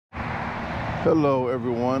Hello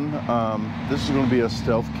everyone, this is going to be a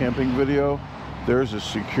stealth camping video. There's a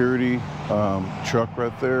security truck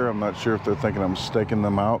right there. I'm not sure if they're thinking I'm staking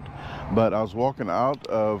them out, but I was walking out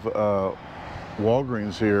of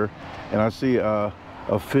Walgreens here and I see a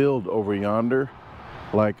field over yonder,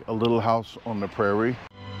 like a little house on the prairie.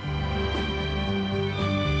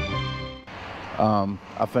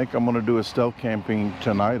 I think I'm going to do a stealth camping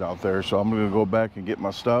tonight out there, so I'm going to go back and get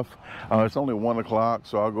my stuff. It's only 1 o'clock,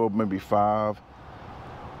 so I'll go maybe 5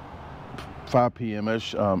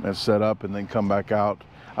 p.m.-ish and set up and then come back out.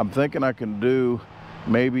 I'm thinking I can do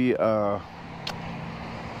maybe a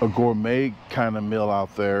gourmet kind of meal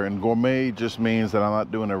out there, and gourmet just means that I'm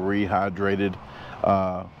not doing a rehydrated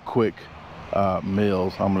quick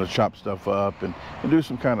meals. I'm going to chop stuff up and do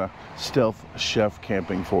some kind of stealth chef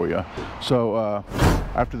camping for you. So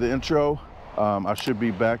after the intro, I should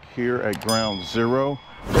be back here at ground zero.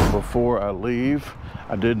 But before I leave,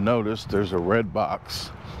 I did notice there's a red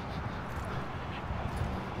box.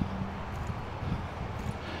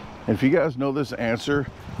 And if you guys know this answer,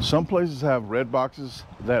 some places have red boxes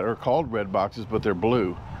that are called red boxes, but they're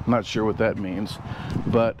blue. I'm not sure what that means,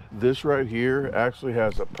 but this right here actually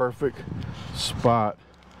has a perfect spot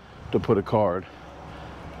to put a card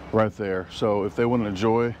right there. So if they want to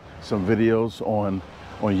enjoy some videos on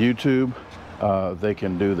YouTube, they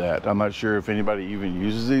can do that. I'm not sure if anybody even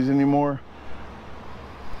uses these anymore,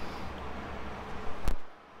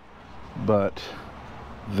 but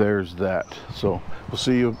there's that. So we'll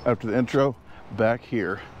see you after the intro back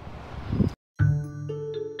here.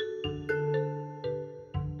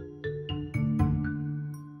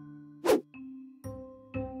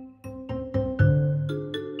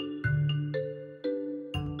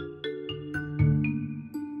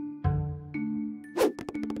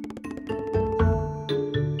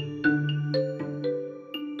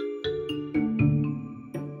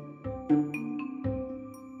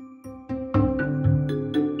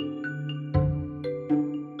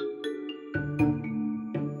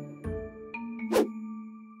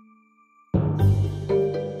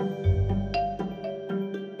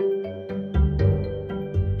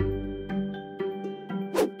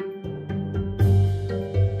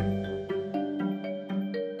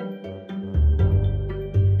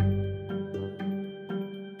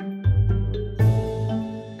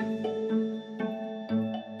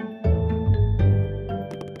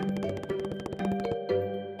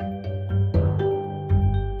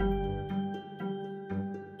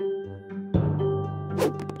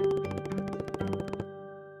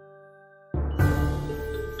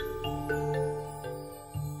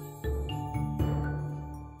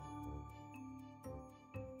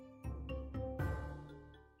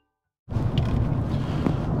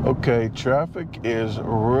 Okay, traffic is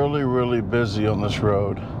really busy on this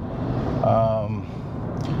road.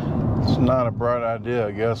 It's not a bright idea,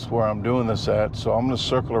 I guess, where I'm doing this at, so I'm going to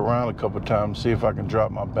circle around a couple of times, see if I can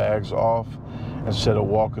drop my bags off instead of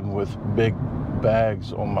walking with big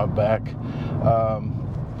bags on my back.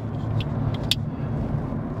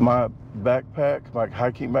 My backpack, my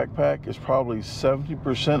hiking backpack, is probably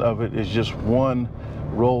 70% of it is just one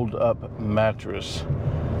rolled up mattress.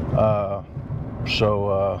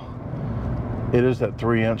 So it is that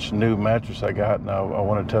 3-inch new mattress I got, and I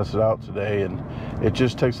want to test it out today, and it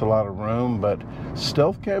just takes a lot of room. But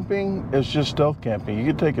stealth camping is just stealth camping. You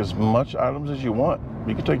can take as much items as you want.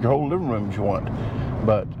 You can take your whole living room if you want,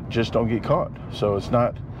 but just don't get caught. So it's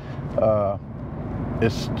not,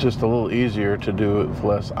 it's just a little easier to do it with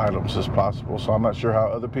less items as possible. So I'm not sure how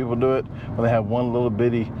other people do it when they have one little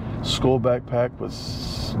bitty school backpack with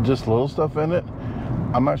just little stuff in it.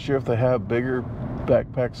 I'm not sure if they have bigger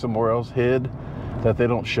backpacks somewhere else hid that they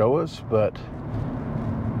don't show us, but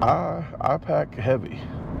I pack heavy,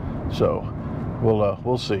 so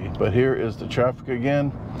we'll see. But here is the traffic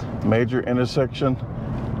again. Major intersection,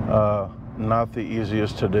 not the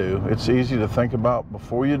easiest to do. It's easy to think about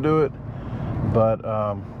before you do it, but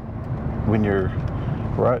when you're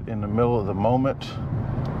right in the middle of the moment,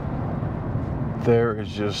 there is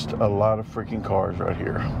just a lot of freaking cars right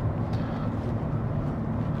here.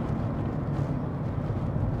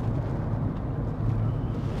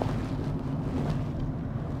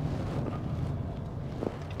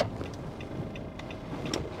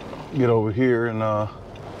 Get over here and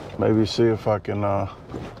maybe see if I can hide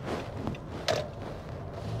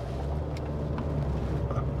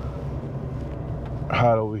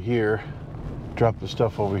over here, drop the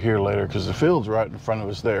stuff over here later, because the field's right in front of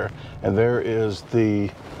us there, and there is the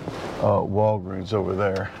Walgreens over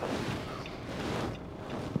there.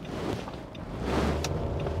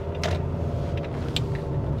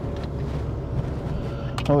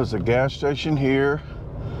 Oh, there's a gas station here.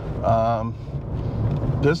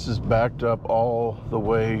 This is backed up all the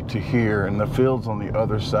way to here, and the field's on the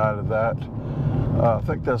other side of that. I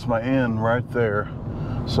think that's my end right there.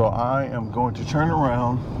 So I am going to turn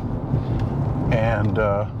around and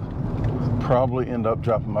probably end up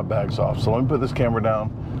dropping my bags off. So let me put this camera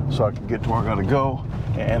down so I can get to where I gotta go,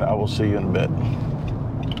 and I will see you in a bit.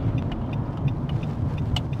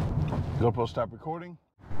 GoPro, stop recording.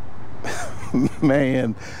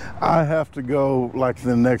 Man, I have to go like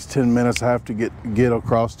the next 10 minutes. I have to get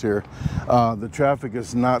across here. The traffic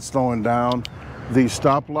is not slowing down. The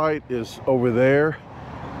stoplight is over there,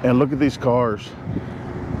 and look at these cars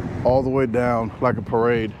all the way down like a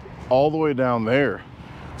parade, all the way down there.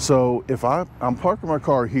 So if I'm parking my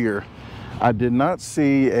car here, I did not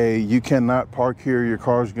see a you cannot park here, your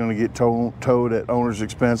car's going to get towed at owner's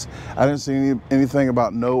expense. I didn't see anything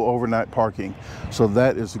about no overnight parking, so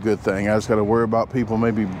that is a good thing. I just got to worry about people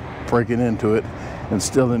maybe breaking into it and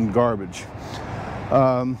stealing garbage.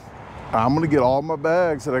 I'm going to get all my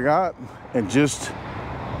bags that I got and just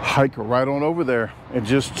hike right on over there and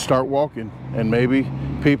just start walking, and maybe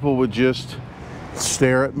people would just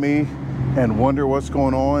stare at me and wonder what's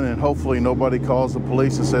going on, and hopefully nobody calls the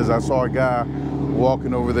police and says I saw a guy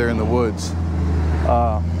walking over there in the woods.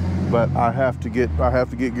 But I have to get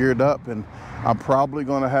geared up, and I'm probably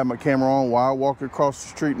going to have my camera on while I walk across the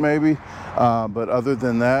street maybe, but other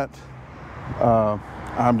than that,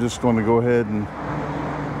 I'm just going to go ahead and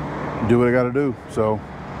do what I got to do. So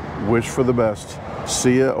wish for the best.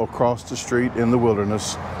 See ya across the street in the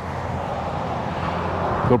wilderness.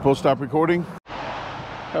 GoPro, stop recording.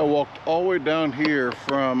 I walked all the way down here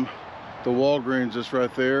from the Walgreens that's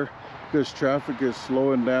right there because traffic is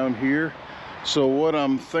slowing down here. So what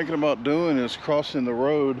I'm thinking about doing is crossing the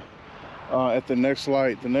road at the next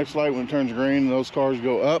light. The next light, when it turns green and those cars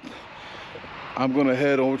go up, I'm going to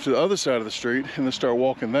head over to the other side of the street and then start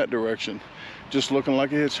walking that direction, just looking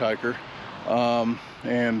like a hitchhiker,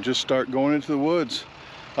 and just start going into the woods.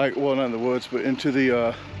 Like, well, not in the woods, but into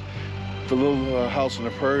the little house on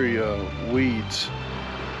the prairie weeds.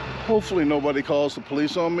 Hopefully nobody calls the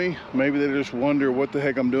police on me. Maybe they just wonder what the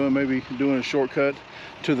heck I'm doing, maybe doing a shortcut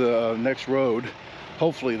to the next road.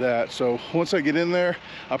 Hopefully that. So once I get in there,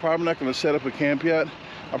 I'm probably not going to set up a camp yet.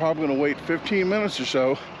 I'm probably going to wait 15 minutes or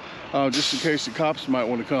so, just in case the cops might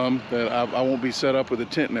want to come, that I won't be set up with a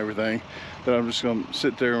tent and everything, that I'm just going to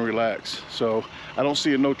sit there and relax. So I don't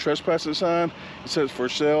see a no trespassing sign. It says for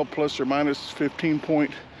sale plus or minus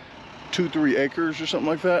 15.23 acres or something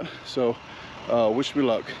like that. So wish me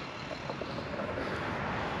luck.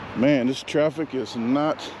 Man, this traffic is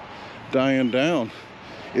not dying down.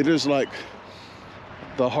 It is like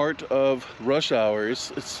the heart of rush hour.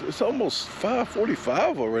 It's almost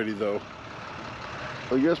 5:45 already though.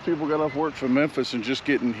 I guess people got off work from Memphis and just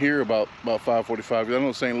getting here about 5:45. I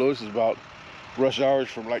know St. Louis is about rush hours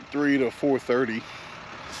from like 3 to 4:30.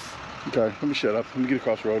 Okay, let me shut up. Let me get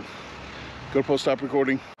across the road. GoPro, stop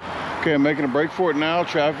recording. Okay, I'm making a break for it now.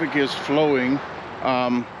 Traffic is flowing.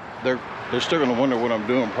 They're still gonna wonder what I'm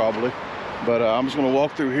doing probably, but I'm just gonna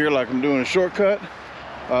walk through here like I'm doing a shortcut.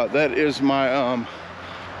 That is my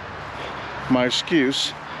my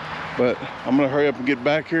excuse, but I'm gonna hurry up and get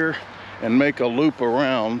back here and make a loop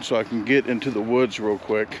around so I can get into the woods real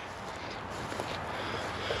quick.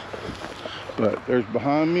 But there's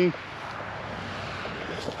behind me,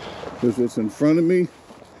 there's what's in front of me,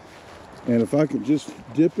 and if I could just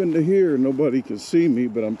dip into here, nobody can see me,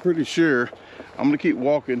 but I'm pretty sure I'm gonna keep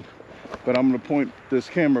walking, but I'm gonna point this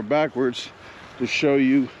camera backwards to show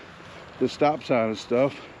you the stop sign and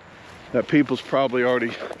stuff that people's probably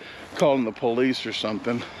already calling the police or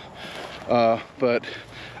something. But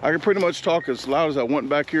I can pretty much talk as loud as I want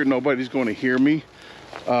back here. Nobody's going to hear me.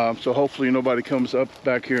 So hopefully nobody comes up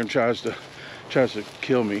back here and tries to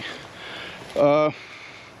kill me. I'm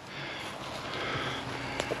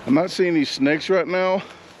not seeing any snakes right now,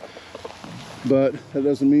 but that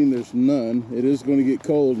doesn't mean there's none. It is going to get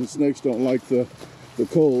cold, and snakes don't like the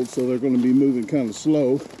cold, so they're going to be moving kind of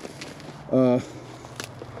slow.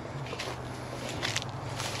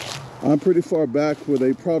 I'm pretty far back where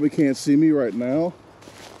they probably can't see me right now.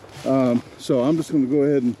 So I'm just going to go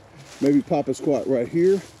ahead and maybe pop a squat right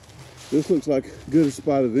here. This looks like as good a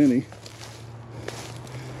spot as any.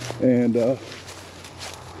 And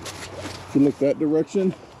if you look that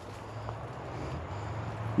direction,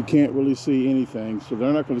 you can't really see anything. So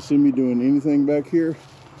they're not going to see me doing anything back here.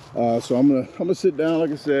 So I'm gonna sit down.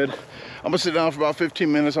 Like I said, I'm gonna sit down for about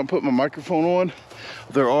 15 minutes. I'm putting my microphone on.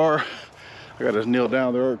 I gotta kneel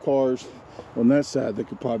down. There are cars on that side that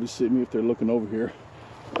could probably see me if they're looking over here.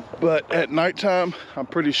 But at nighttime, I'm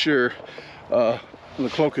pretty sure in the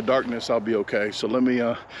cloak of darkness, I'll be okay. So let me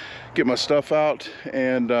get my stuff out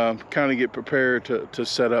and kind of get prepared to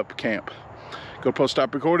set up camp. Go post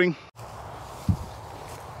stop recording.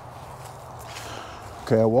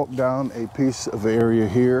 Okay, I walked down a piece of area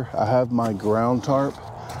here. I have my ground tarp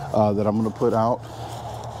that I'm going to put out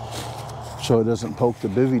so it doesn't poke the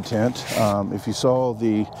bivy tent. If you saw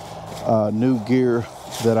the new gear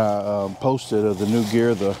that I posted, of the new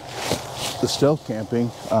gear, the stealth camping,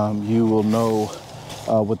 you will know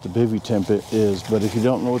what the bivy tent is. But if you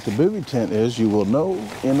don't know what the bivy tent is, you will know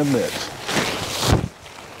in a bit.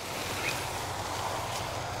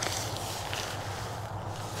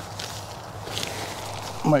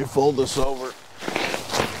 Might fold this over.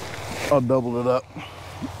 I'll double it up.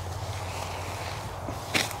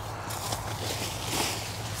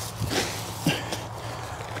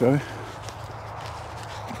 Okay.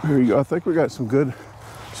 Here you go. I think we got some good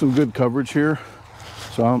coverage here.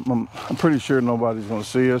 So I'm pretty sure nobody's going to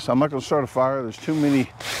see us. I'm not going to start a fire. There's too many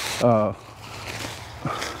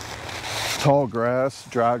tall grass,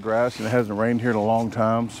 dry grass, and it hasn't rained here in a long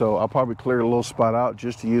time. So I'll probably clear a little spot out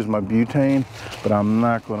just to use my butane, but I'm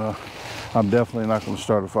definitely not going to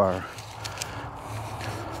start a fire.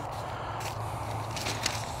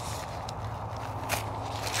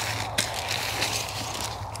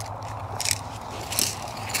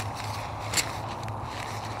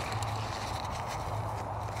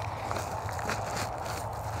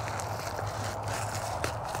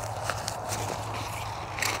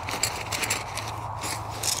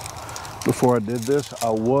 Before I did this, I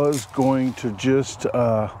was going to just do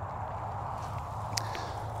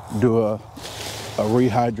a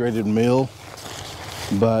rehydrated meal,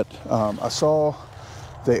 but I saw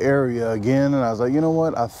the area again and I was like, you know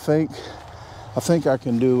what, I think I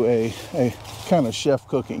can do a kind of chef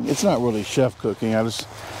cooking. It's not really chef cooking. I was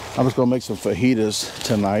gonna make some fajitas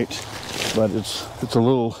tonight, but it's a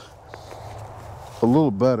little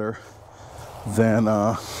better than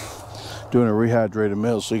doing a rehydrated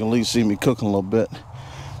meal, so you can at least see me cooking a little bit.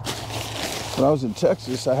 When I was in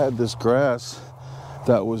Texas, I had this grass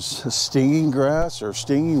that was stinging grass or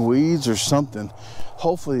stinging weeds or something.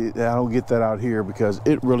 Hopefully I don't get that out here because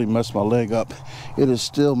it really messed my leg up. It is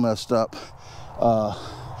still messed up.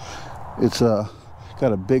 It's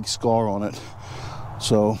got a big scar on it,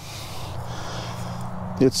 so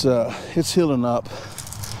it's healing up.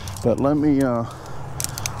 But let me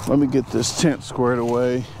get this tent squared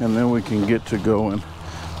away and then we can get to going.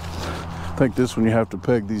 I think this one you have to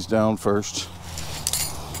peg these down first.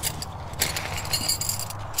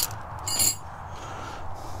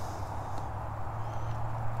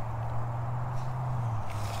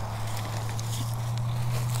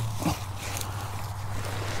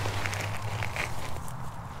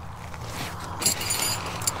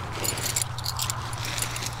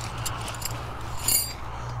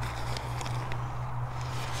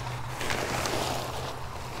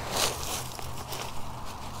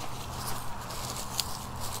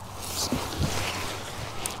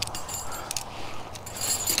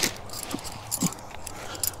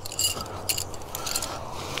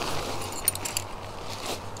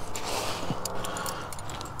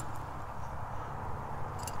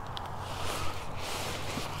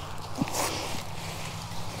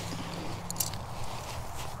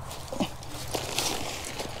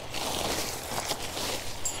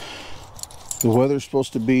 The weather's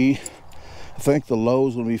supposed to be, I think the low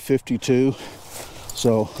is going to be 52,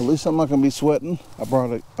 so at least I'm not going to be sweating. I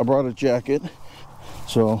brought a jacket,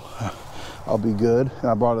 so I'll be good.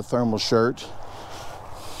 And I brought a thermal shirt.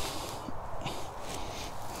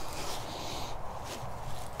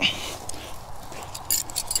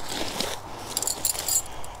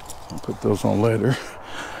 I'll put those on later.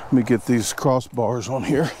 Let me get these crossbars on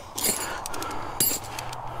here.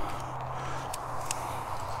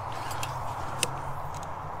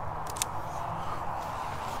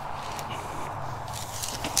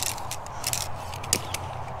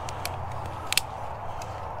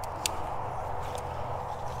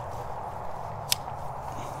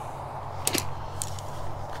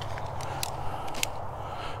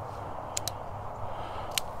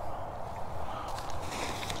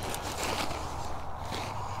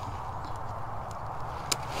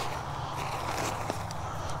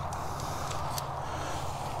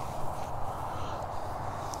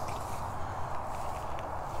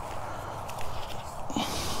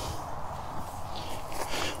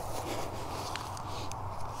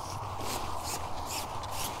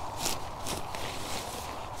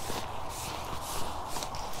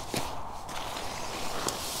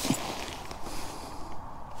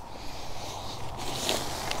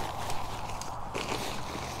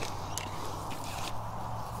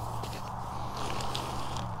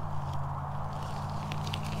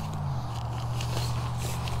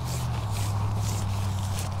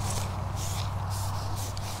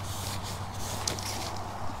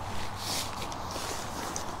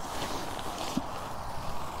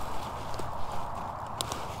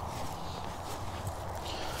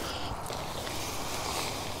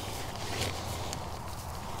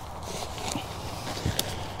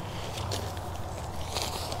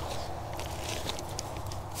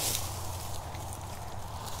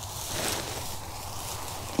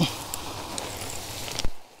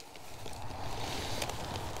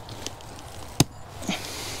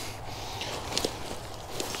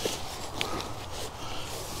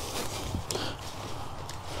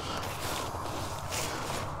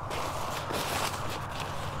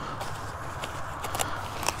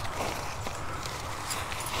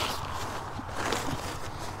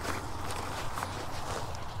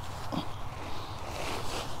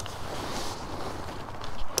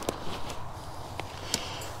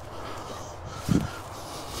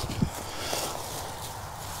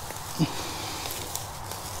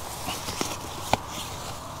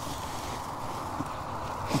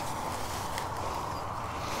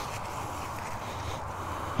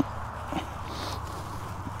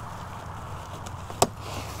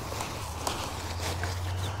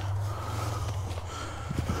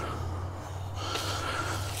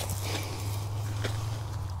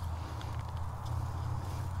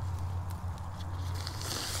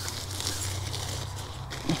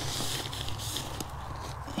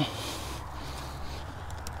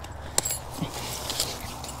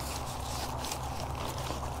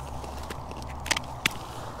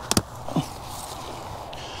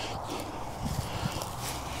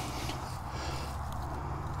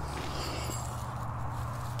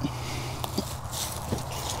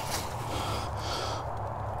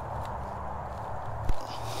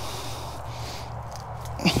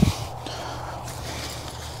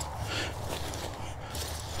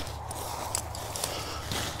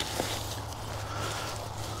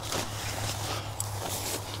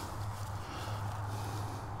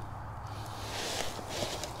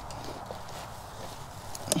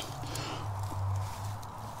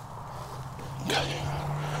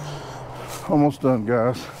 Almost done,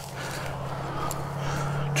 guys.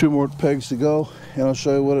 2 more pegs to go, and I'll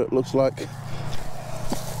show you what it looks like.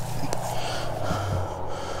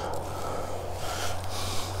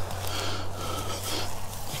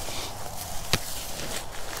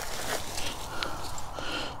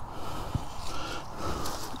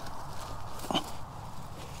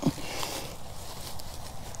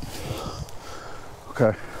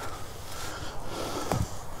 Okay.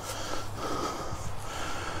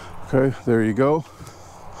 Okay, there you go.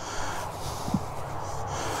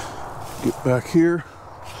 Get back here,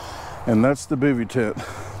 and that's the bivvy tent.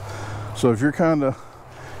 So if you're kind of,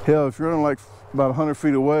 hell, if you're only like about 100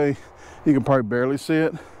 feet away, you can probably barely see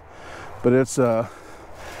it, but it's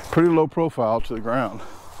pretty low profile to the ground,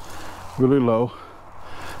 really low.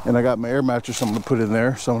 And I got my air mattress I'm gonna put in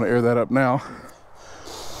there, so I'm gonna air that up now,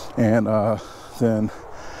 and then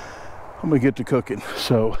I'm gonna get to cooking.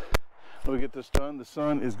 So let me get this done. The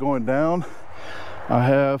sun is going down.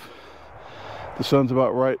 The sun's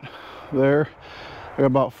about right there. I got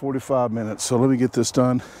about 45 minutes, so let me get this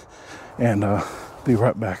done and be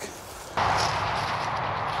right back.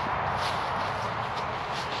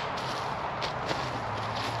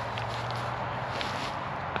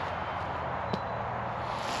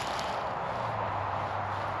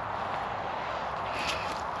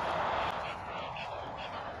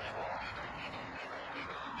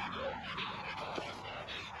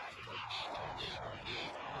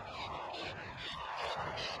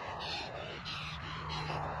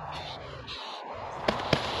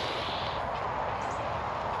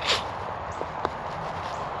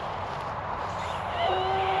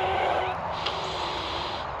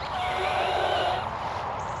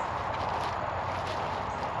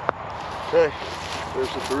 Okay, there's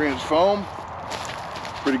the 3-inch foam.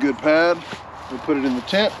 Pretty good pad. We put it in the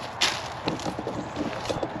tent.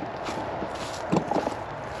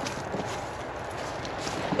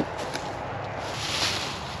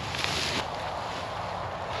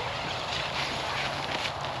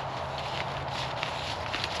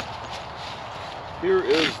 Here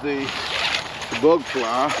is the bug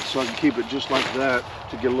fly, so I can keep it just like that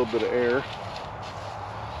to get a little bit of air.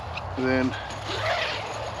 And then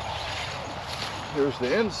here's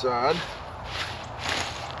the inside.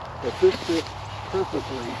 But this fits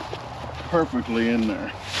perfectly in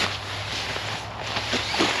there.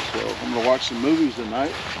 So I'm gonna watch some movies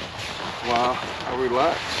tonight while I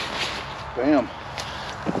relax. Bam.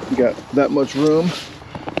 You got that much room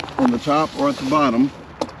on the top or at the bottom,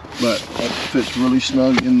 but that fits really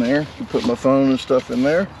snug in there. I can put my phone and stuff in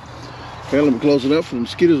there. Okay, let me close it up so the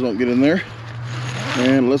mosquitoes don't get in there.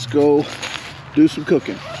 And let's go do some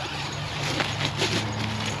cooking.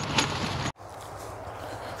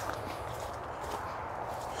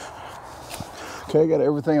 Okay, I got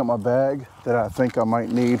everything in my bag that I think I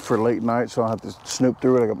might need for late night, so I don't have to snoop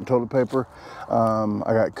through it. I got my toilet paper, I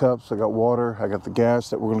got cups, I got water, I got the gas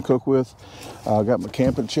that we're gonna cook with. I got my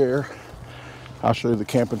camping chair. I'll show you the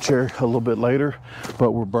camping chair a little bit later,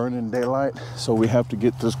 but we're burning daylight, so we have to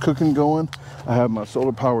get this cooking going. I have my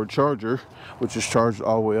solar powered charger, which is charged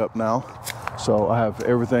all the way up now. So I have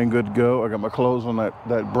everything good to go. I got my clothes on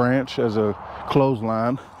that branch as a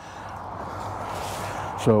clothesline.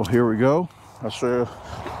 So here we go. I'll show you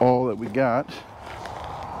all that we got.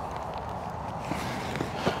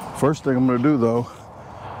 First thing I'm gonna do though,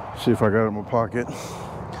 see if I got it in my pocket.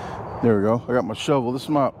 There we go. I got my shovel. This is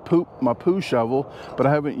my poo shovel, but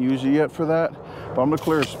I haven't used it yet for that. But I'm gonna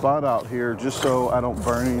clear a spot out here just so I don't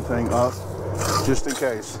burn anything up, just in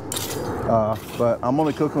case. But I'm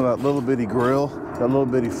only cooking with that little bitty grill, that little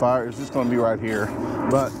bitty fire. It's just gonna be right here.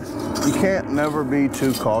 But you can't never be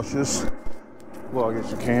too cautious. Well, I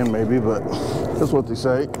guess you can maybe, but that's what they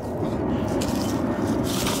say.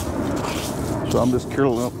 So I'm just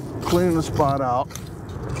cleaning the spot out.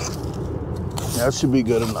 That should be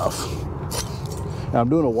good enough. Now I'm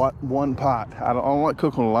doing a one pot. I don't like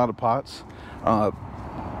cooking with a lot of pots.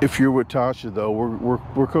 If you're with Tasha though,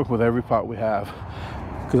 we're cooking with every pot we have.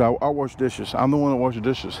 Because I wash dishes. I'm the one that washes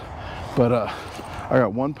dishes. But I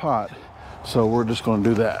got one pot, so we're just gonna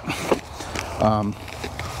do that.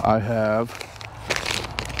 I have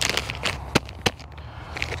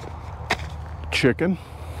chicken.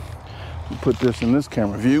 Put this in this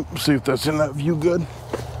camera view, see if that's in that view good.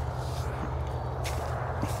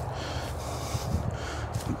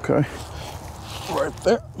 Okay, right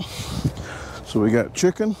there. So we got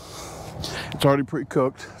chicken. It's already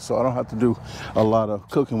pre-cooked, so I don't have to do a lot of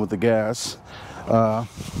cooking with the gas.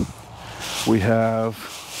 We have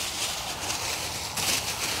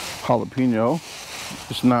jalapeno.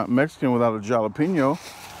 It's not Mexican without a jalapeno.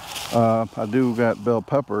 I do got bell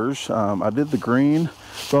peppers. I did the green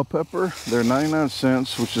Bell pepper, they're 99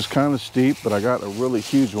 cents, which is kind of steep, but I got a really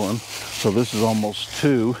huge one. So this is almost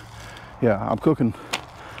 2. Yeah, I'm cooking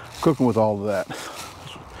with all of that.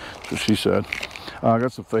 That's what she said. I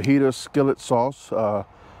got some fajita skillet sauce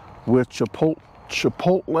with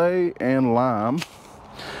chipotle and lime.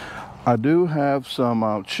 I do have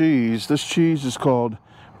some cheese. This cheese is called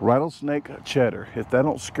rattlesnake cheddar. If that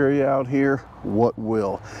don't scare you out here, what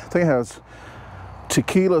will? I think it has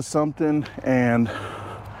tequila something and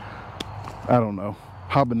I don't know,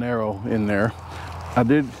 habanero in there. I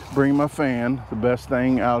did bring my fan, the best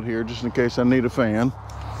thing out here, just in case I need a fan.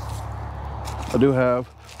 I do have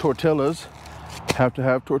tortillas. Have to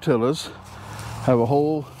have tortillas. Have a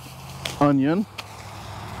whole onion.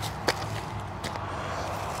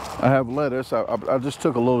 I have lettuce. I just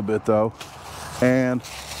took a little bit though, and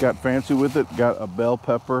got fancy with it. Got a bell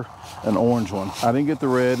pepper, an orange one. I didn't get the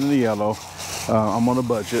red and the yellow. I'm on a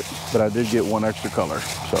budget, but I did get one extra color.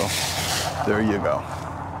 So there you go.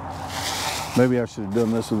 Maybe I should have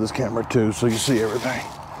done this with this camera too, so you see everything.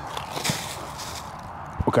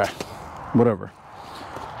 Okay, whatever.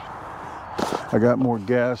 I got more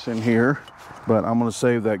gas in here, but I'm gonna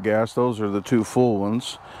save that gas. Those are the 2 full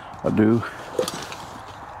ones. I do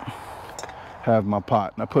have my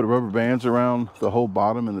pot. And I put rubber bands around the whole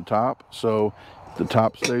bottom and the top, so the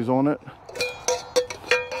top stays on it.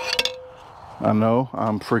 I know,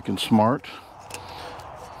 I'm freaking smart.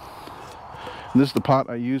 And this is the pot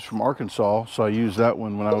I used from Arkansas, so I used that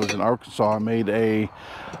one when I was in Arkansas. I made a,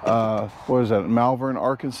 what is that, Malvern,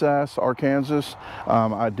 Arkansas.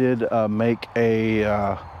 I did make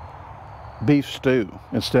a beef stew.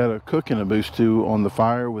 Instead of cooking a beef stew on the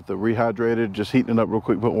fire with the rehydrated, just heating it up real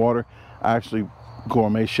quick, put water, I actually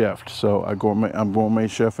gourmet chefed. So I'm gourmet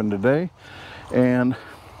chefing today. And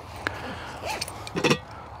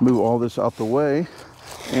move all this out the way,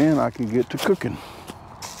 and I can get to cooking.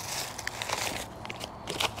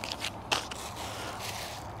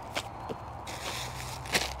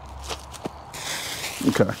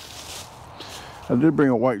 Okay, I did bring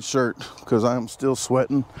a white shirt because I'm still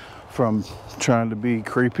sweating from trying to be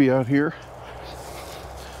creepy out here.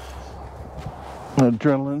 My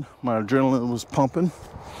adrenaline was pumping.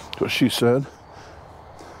 That's what she said.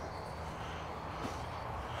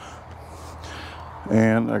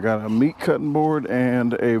 And I got a meat cutting board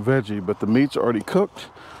and a veggie, but the meat's already cooked,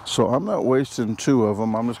 so I'm not wasting 2 of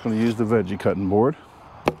them. I'm just going to use the veggie cutting board.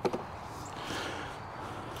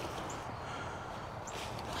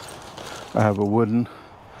 I have a wooden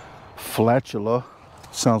flatula.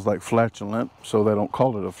 Sounds like flatulent, so they don't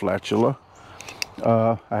call it a flatula.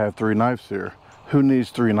 I have 3 knives here. Who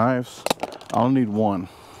needs 3 knives? I'll need 1.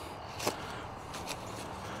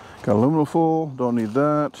 Got aluminum foil, don't need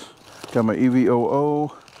that. Got my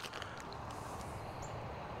EVOO.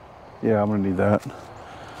 Yeah, I'm gonna need that.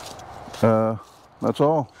 That's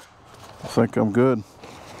all. I think I'm good.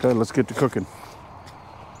 Okay, let's get to cooking.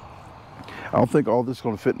 I don't think all this is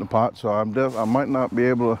going to fit in the pot, so I might not be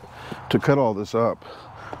able to cut all this up.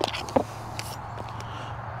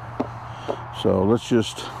 So let's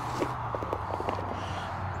just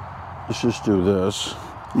do this.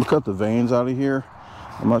 I'm gonna cut the veins out of here.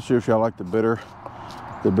 I'm not sure if y'all like the bitter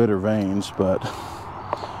veins, but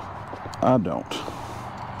I don't.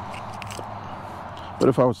 But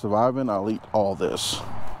if I was surviving, I'll eat all this.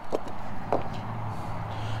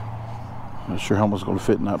 Not sure how much is going to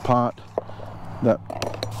fit in that pot.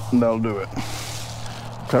 That'll do it.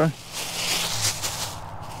 Okay.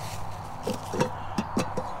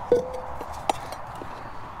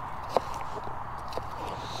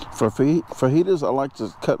 For fajitas, I like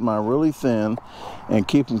to cut mine really thin and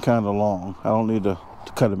keep them kind of long. I don't need to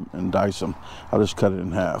cut them and dice them. I'll just cut it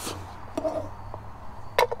in half.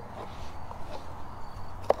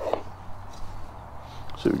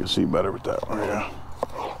 See if we can see better with that. Oh, yeah.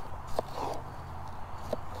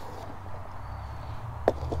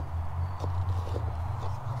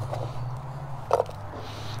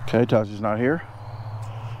 Okay, Taji's not here.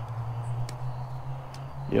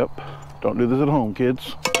 Yep. Don't do this at home,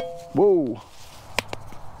 kids. Whoa.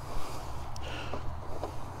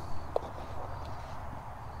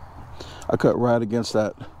 I cut right against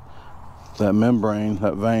that membrane,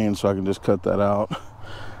 that vein, so I can just cut that out.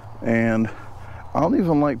 And I don't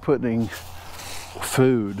even like putting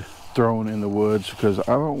food thrown in the woods because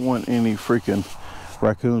I don't want any freaking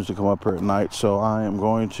raccoons to come up here at night. So I am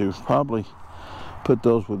going to probably put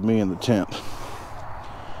those with me in the tent.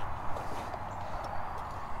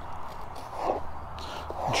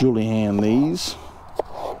 Julianne these.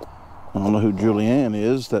 I don't know who Julianne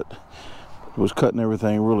is. That was cutting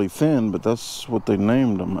everything really thin, but that's what they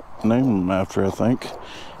named them after, I think.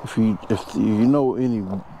 If you know any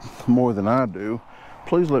more than I do,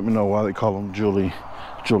 please let me know why they call them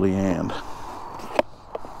Julienne.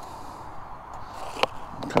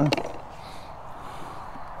 Okay.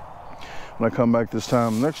 When I come back this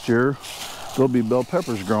time next year, there'll be bell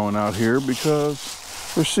peppers growing out here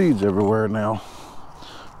because there's seeds everywhere now.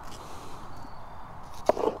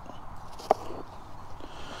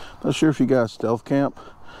 Not sure if you guys stealth camp,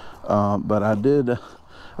 but I did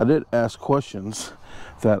ask questions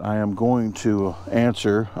that I am going to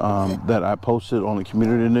answer that I posted on the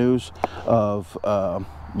community news of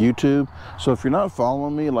YouTube. So if you're not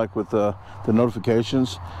following me, like with the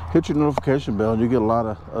notifications, hit your notification bell and you get a lot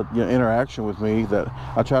of interaction with me that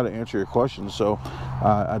I try to answer your questions. So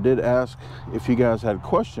I did ask if you guys had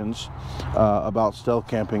questions about stealth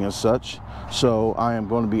camping and such. So I am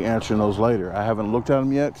going to be answering those later. I haven't looked at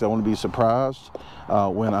them yet because I want to be surprised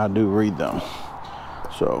when I do read them.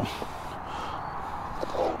 So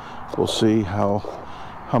we'll see how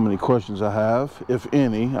many questions I have, if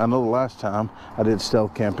any. I know the last time I did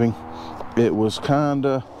stealth camping, it was kind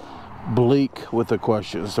of bleak with the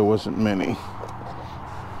questions. There wasn't many.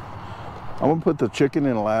 I'm gonna put the chicken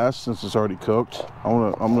in last since it's already cooked.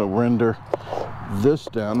 I'm gonna render this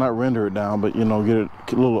down, not render it down, but get it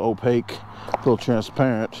a little opaque, a little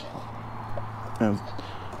transparent, and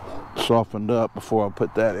softened up before I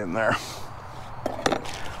put that in there.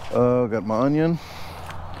 Got my onion.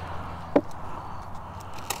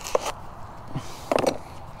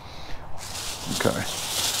 Okay,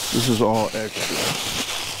 this is all extra.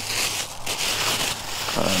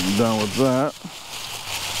 I'm done with that.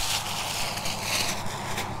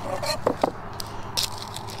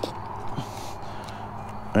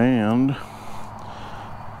 And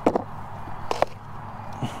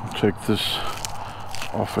take this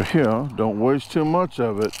off of here. Don't waste too much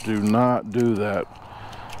of it. Do not do that.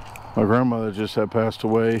 My grandmother just had passed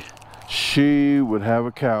away. She would have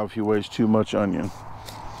a cow if you waste too much onion.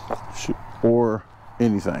 Or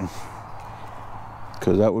anything,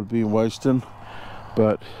 because that would be wasting.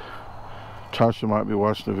 But Tasha might be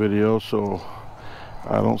watching the video, so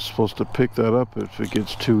I don't supposed to pick that up if it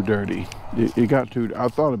gets too dirty. It got too, I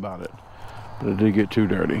thought about it, but it did get too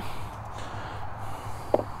dirty.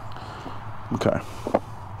 Okay.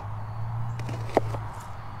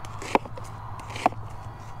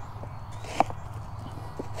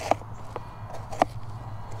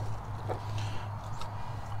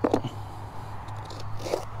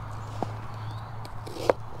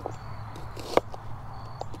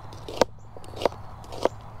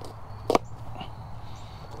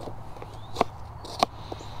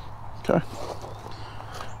 Okay,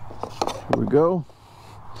 here we go,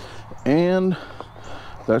 and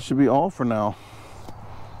that should be all for now.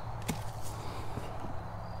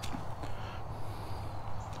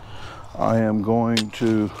 I am going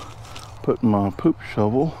to put my poop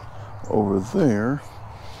shovel over there,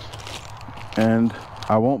 and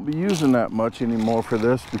I won't be using that much anymore for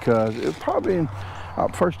this because it's probably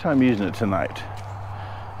first time using it tonight.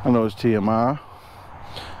 I know it's TMI.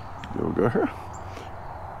 There we go here.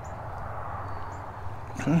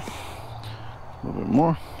 Okay, a little bit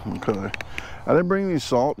more. Okay, I didn't bring any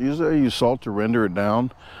salt. Usually I use salt to render it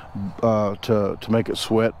down to make it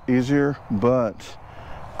sweat easier, but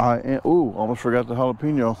almost forgot the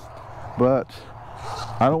jalapeno, but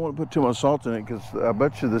I don't want to put too much salt in it because I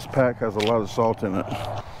bet you this pack has a lot of salt in it.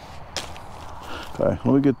 Okay, let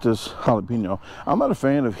me get this jalapeno. I'm not a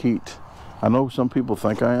fan of heat. I know some people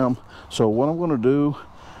think I am. So what I'm going to do,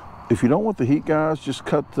 if you don't want the heat, guys, just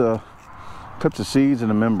cut the seeds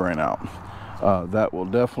and the membrane out. That will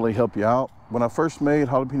definitely help you out. When I first made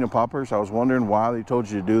jalapeno poppers, I was wondering why they told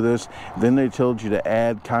you to do this. Then they told you to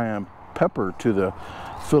add cayenne pepper to the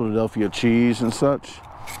Philadelphia cheese and such.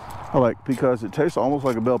 Because it tastes almost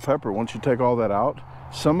like a bell pepper once you take all that out.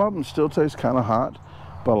 Some of them still taste kind of hot,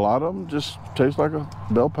 but a lot of them just taste like a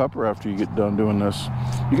bell pepper after you get done doing this.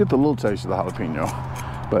 You get the little taste of the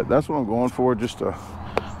jalapeno, but that's what I'm going for, just the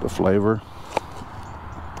flavor.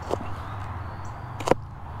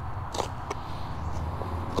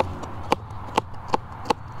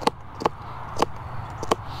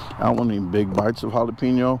 I don't want any big bites of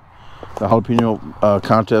jalapeno. The jalapeno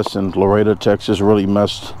contest in Laredo, Texas really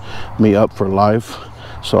messed me up for life.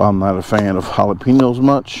 So I'm not a fan of jalapenos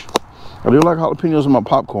much. I do like jalapenos in my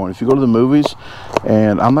popcorn. If you go to the movies,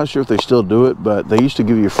 and I'm not sure if they still do it, but they used to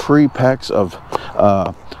give you free packs of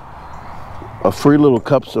free little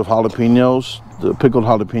cups of jalapenos, the pickled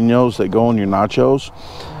jalapenos that go on your nachos.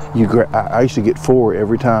 I used to get 4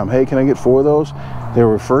 every time. Hey, can I get 4 of those? They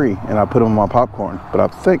were free, and I put them in my popcorn. But I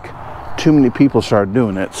think too many people started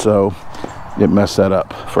doing it, so it messed that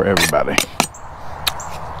up for everybody.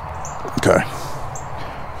 Okay.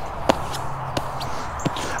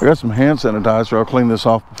 I got some hand sanitizer. I'll clean this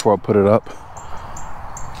off before I put it up.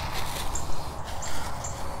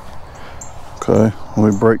 Okay,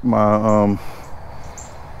 let me break my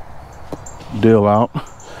deal out.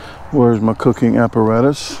 Where's my cooking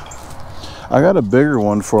apparatus? I got a bigger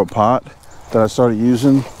one for a pot that I started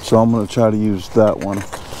using, so I'm going to try to use that one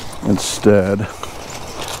instead. I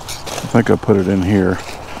think I put it in here.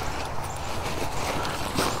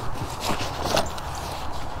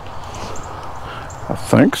 I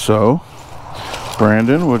think so.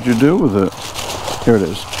 Brandon, what'd you do with it? Here it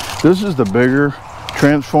is. This is the bigger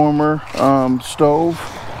transformer stove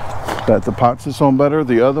that the pot sits on better.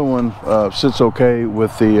 The other one sits okay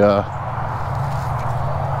with the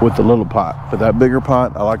little pot, but that bigger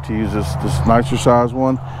pot, I like to use this nicer size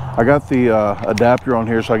one. I got the adapter on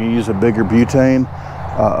here so I can use a bigger butane,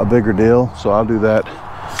 a bigger deal, so I'll do that.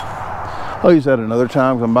 I'll use that another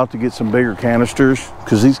time. I'm about to get some bigger canisters,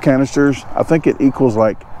 because these canisters, I think it equals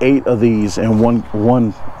like 8 of these and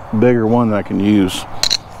one bigger one that I can use.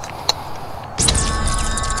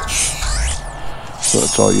 So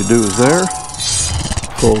that's all you do is there.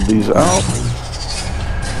 Fold these out.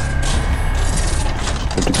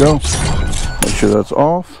 Good to go. Make sure that's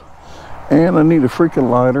off. And I need a freaking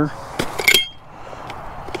lighter.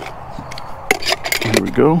 Here we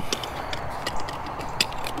go.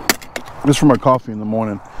 This is for my coffee in the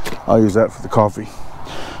morning. I'll use that for the coffee.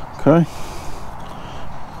 Okay.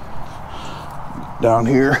 Down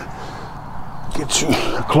here. Get you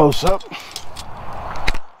a close up.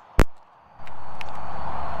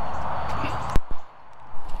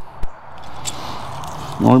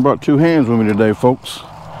 Only brought 2 hands with me today, folks.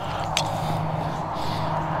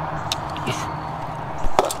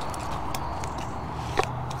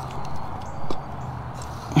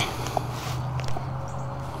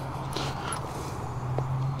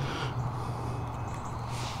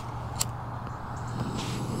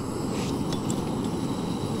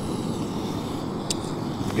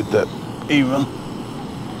 Get that even.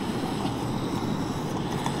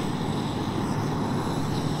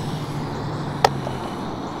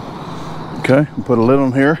 Okay, put a lid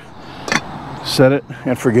on here, set it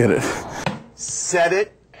and forget it. Set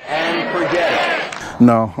it and forget it.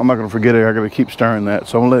 No, I'm not gonna forget it. I gotta keep stirring that.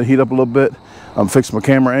 So I'm gonna let it heat up a little bit. I'm fixing my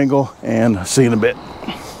camera angle and see you in a bit.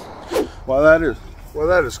 While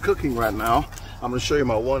that is cooking right now, I'm gonna show you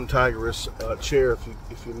my one Tigerist chair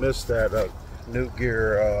if you missed that New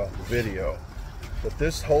Gear video. But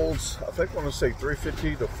this holds, I think I want to say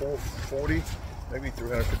 350 to 440, maybe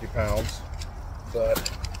 350 pounds.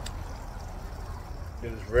 But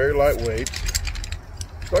it is very lightweight.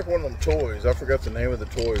 It's like one of them toys. I forgot the name of the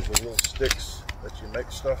toys, the little sticks that you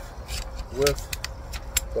make stuff with.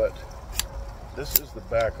 But this is the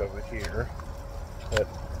back of it here. But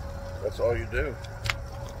that's all you do.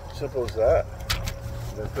 Simple as that.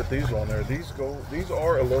 Then put these on there. These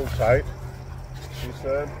are a little tight, she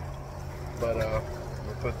said. But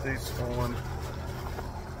we'll put these on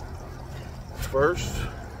first.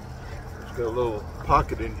 It's got a little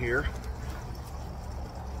pocket in here.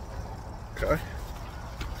 Okay.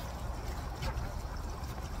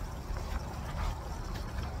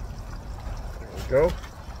 There we go.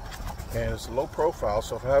 And it's low profile,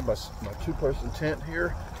 so if I have my 2-person tent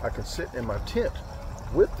here, I can sit in my tent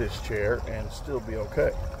with this chair and still be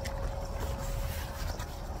okay.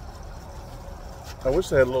 I wish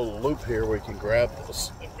they had a little loop here where you can grab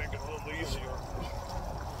this and make it a little easier.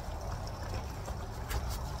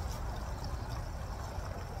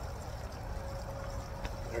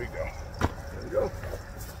 There you go. There you go.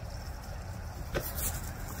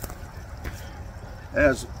 It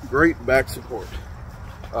has great back support.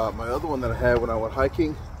 My other one that I had when I went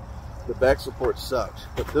hiking, the back support sucked.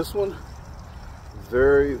 But this one,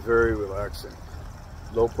 very, very relaxing.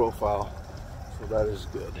 Low profile, so that is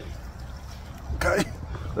good. Okay,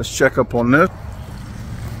 let's check up on this.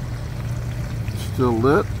 Still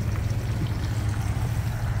lit.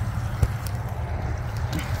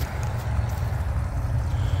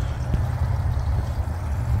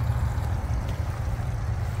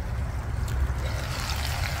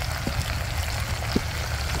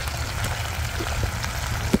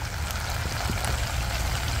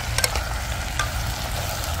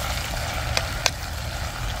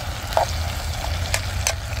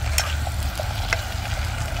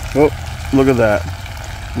 Oh, look at that.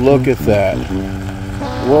 Look at that.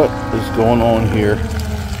 What is going on here?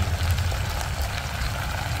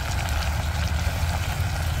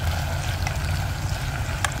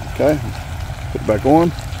 Okay, put it back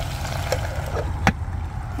on.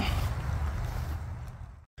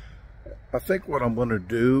 think what I'm going to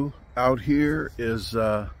do out here is,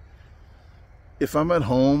 if I'm at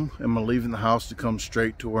home and I'm leaving the house to come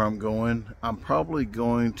straight to where I'm going, I'm probably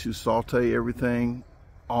going to saute everything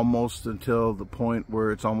almost until the point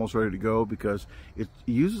where it's almost ready to go, because it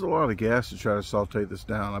uses a lot of gas to try to saute this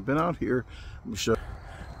down. I've been out here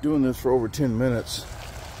doing this for over 10 minutes,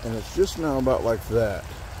 and it's just now about like that.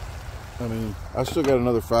 I mean, I still got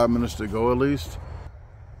another 5 minutes to go at least.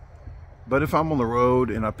 But if I'm on the road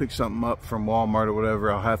and I pick something up from Walmart or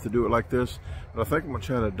whatever, I'll have to do it like this. But I think I'm going to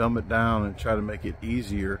try to dumb it down and try to make it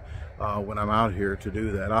easier when I'm out here to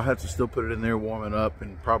do that. I'll have to still put it in there, warm it up,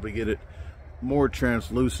 and probably get it more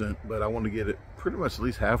translucent. But I want to get it pretty much at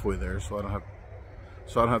least halfway there, so I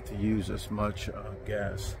don't have to use as much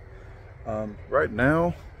gas. Right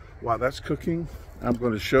now, while that's cooking, I'm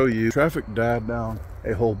going to show you. Traffic died down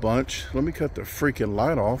a whole bunch. Let me cut the freaking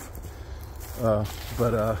light off.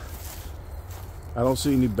 I don't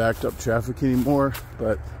see any backed up traffic anymore,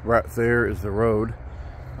 but right there is the road.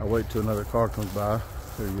 I'll wait till another car comes by.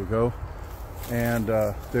 There you go. And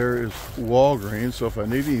there is Walgreens, so if I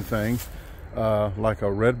need anything, like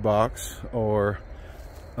a red box or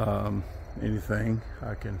anything,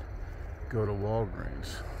 I can go to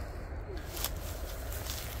Walgreens.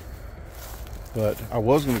 But I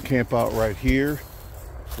was going to camp out right here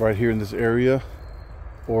in this area,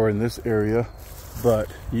 or in this area.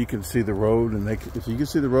 But you can see the road, and if you can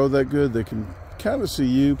see the road that good, they can kind of see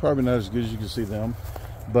you. Probably not as good as you can see them.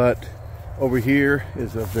 But over here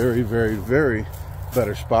is a very, very, very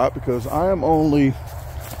better spot, because I'm only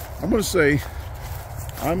 30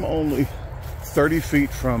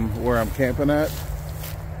 feet from where I'm camping at.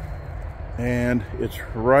 And it's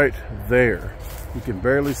right there. You can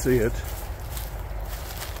barely see it,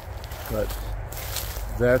 but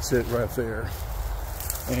that's it right there.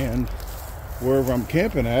 And wherever I'm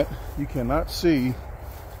camping at, you cannot see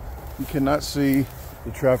the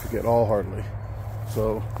traffic at all, hardly.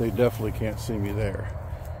 So they definitely can't see me there.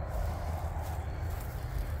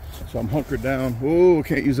 So I'm hunkered down. Whoa,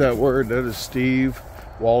 can't use that word. That is Steve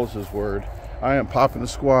Wallace's word. I am popping a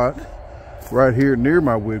squat right here near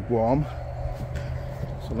my wigwam.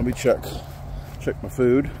 So let me check my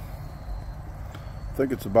food. I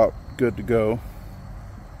think it's about good to go.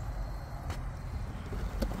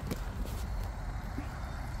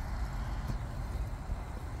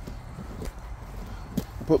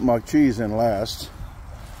 Put my cheese in last.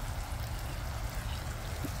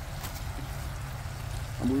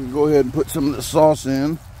 I'm going to go ahead and put some of the sauce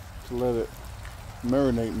in to let it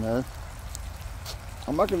marinate in there.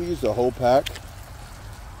 I'm not going to use the whole pack.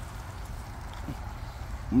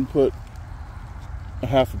 I'm going to put a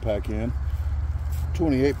half a pack in.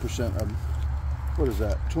 28% of, what is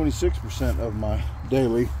that? 26% of my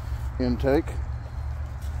daily intake.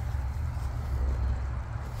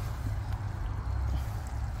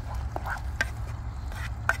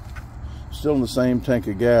 Still in the same tank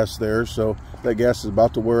of gas there, so that gas is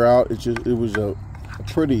about to wear out. It was a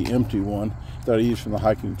pretty empty one that I used from the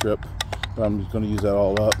hiking trip, but I'm just going to use that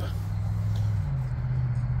all up.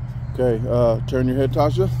 Okay, turn your head,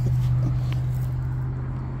 Tasha.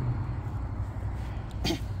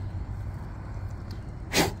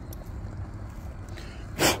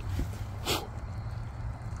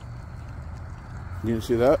 You can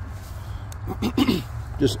see that?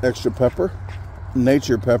 Just extra pepper.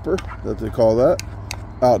 Nature pepper, that they call that.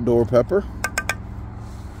 Outdoor pepper.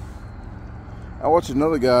 I watched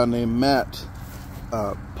another guy named Matt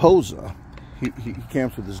Posa. He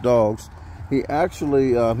camps with his dogs. He actually,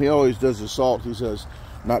 he always does the salt. He says,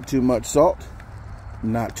 not too much salt,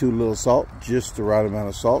 not too little salt, just the right amount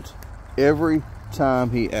of salt. Every time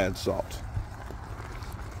he adds salt.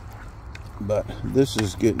 But this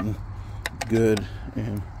is getting good,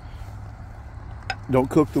 and don't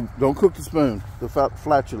cook the spoon, the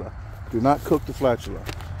flatula. Do not cook the flatula.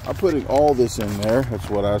 I'm putting all this in there. That's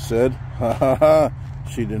what I said. Ha ha ha.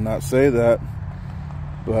 She did not say that.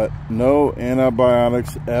 But no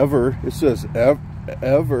antibiotics ever. It says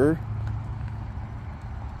ever.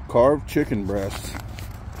 Carved chicken breast.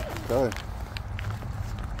 Okay.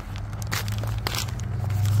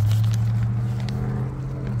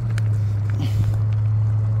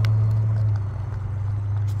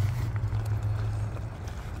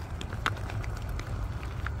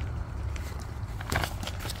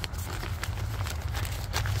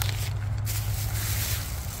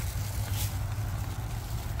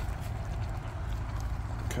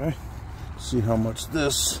 Okay, see how much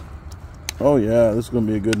this. Oh yeah, this is going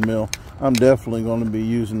to be a good meal. I'm definitely going to be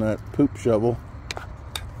using that poop shovel.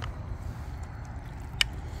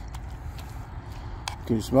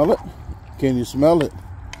 Can you smell it? Can you smell it?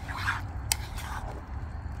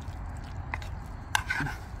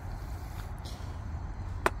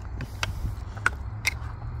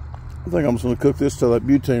 I think I'm just going to cook this till that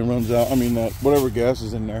butane runs out. I mean, whatever gas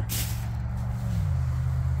is in there.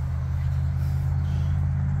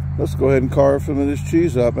 Let's go ahead and carve some of this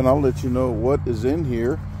cheese up, and I'll let you know what is in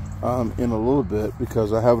here in a little bit,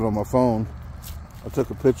 because I have it on my phone. I took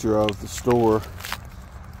a picture of the store's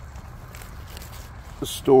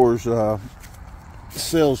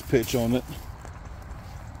sales pitch on it.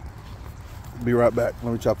 Be right back.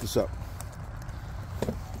 Let me chop this up.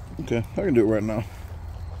 Okay, I can do it right now.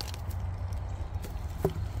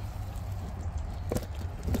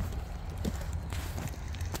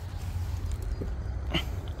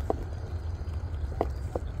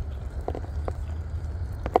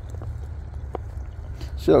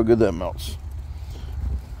 See how good that melts.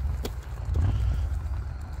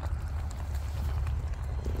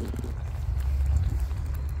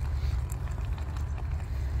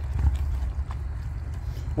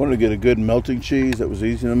 Wanted to get a good melting cheese that was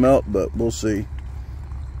easy to melt, but we'll see.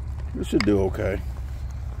 This should do okay.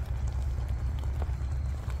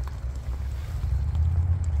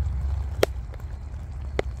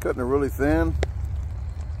 Cutting it really thin.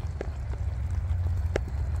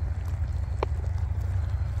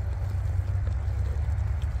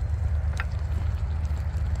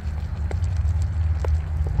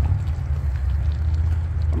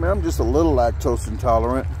 I'm just a little lactose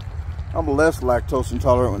intolerant. I'm less lactose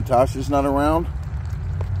intolerant when Tasha's not around.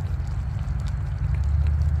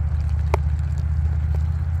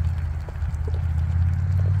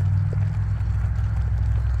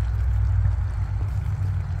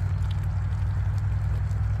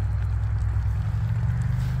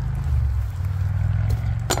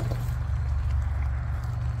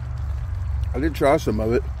 I did try some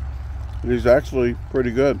of it. It is actually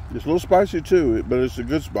pretty good. It's a little spicy too, but it's a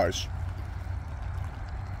good spice.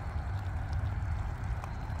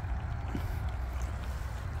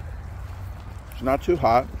 It's not too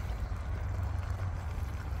hot.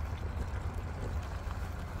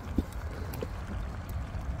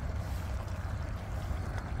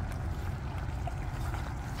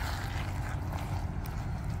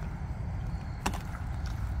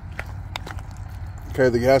 Okay,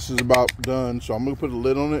 the gas is about done, so I'm going to put a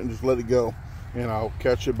lid on it and just let it go. And I'll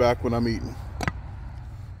catch you back when I'm eating.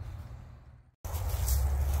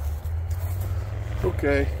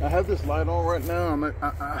 Okay, I have this light on right now.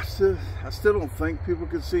 I still don't think people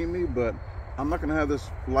can see me, but I'm not going to have this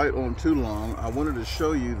light on too long. I wanted to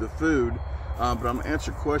show you the food, but I'm going to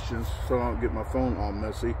answer questions so I don't get my phone all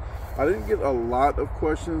messy. I didn't get a lot of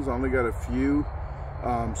questions. I only got a few,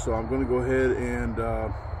 so I'm going to go ahead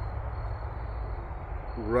and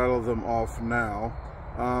rattle them off now.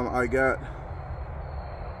 I got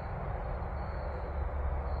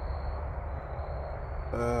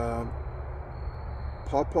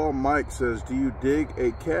Paw Mike says, do you dig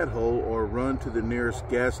a cat hole or run to the nearest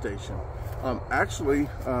gas station? Actually,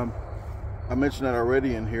 I mentioned that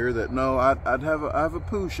already in here, that no, I have a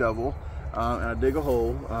poo shovel, and I dig a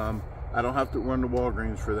hole. I don't have to run to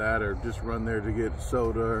Walgreens for that, or just run there to get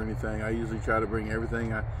soda or anything. I usually try to bring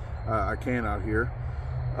everything I can out here.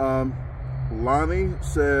 Lonnie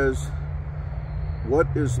says, what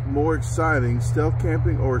is more exciting, stealth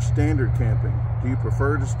camping or standard camping? Do you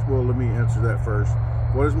prefer to, well, let me answer that first.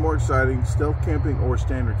 What is more exciting, stealth camping or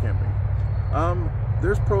standard camping?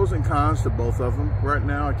 There's pros and cons to both of them. Right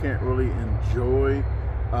now, I can't really enjoy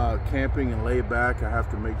camping and lay back. I have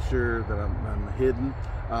to make sure that I'm hidden.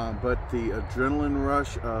 But the adrenaline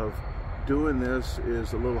rush of doing this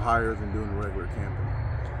is a little higher than doing regular camping.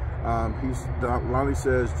 Lonnie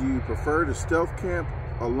says, do you prefer to stealth camp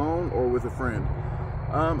alone or with a friend?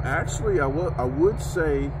 Actually, I would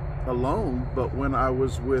say alone, but when I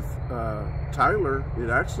was with Tyler, it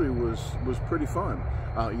actually was pretty fun.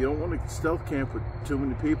 You don't want to stealth camp with too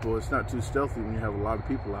many people. It's not too stealthy when you have a lot of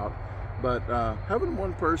people out. But having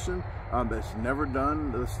one person that's never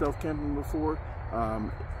done the stealth camping before,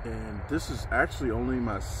 and this is actually only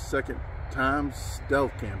my second time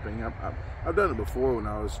stealth camping. I've done it before when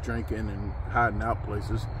I was drinking and hiding out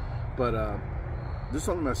places, but this is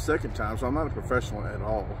only my second time, so I'm not a professional at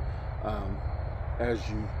all. As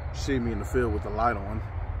you see me in the field with the light on,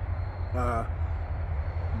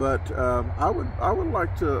 but I would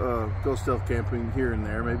like to go stealth camping here and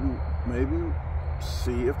there. Maybe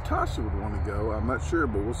see if Tasha would want to go. I'm not sure,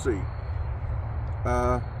 but we'll see.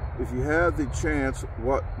 If you have the chance,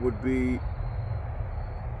 what would be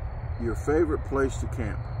your favorite place to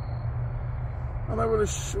camp? I'm not really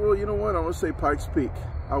sure. You know what? I'm going to say Pikes Peak.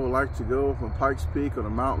 I would like to go from Pikes Peak on a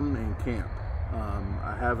mountain and camp.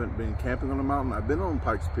 I haven't been camping on a mountain. I've been on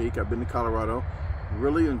Pikes Peak. I've been to Colorado.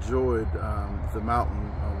 Really enjoyed the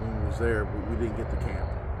mountain when we was there, but we didn't get to camp.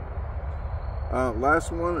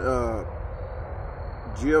 Last one,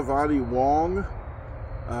 Giovanni Wong.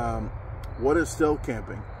 What is stealth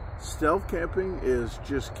camping? Stealth camping is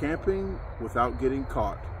just camping without getting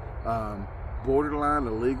caught. Borderline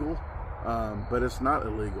illegal, but it's not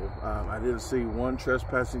illegal. I didn't see one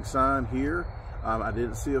trespassing sign here. I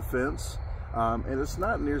didn't see a fence, and it's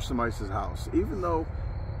not near somebody's house. Even though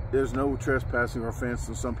there's no trespassing or fence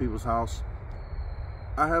in some people's house,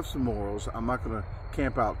 I have some morals. I'm not going to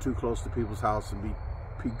camp out too close to people's house and be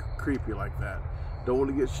creepy like that. Don't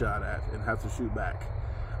want to get shot at and have to shoot back.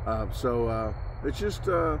 So it's just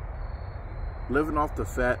living off the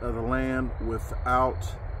fat of the land without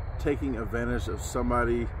taking advantage of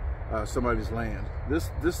somebody's land. This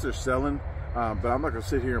they're selling, but I'm not going to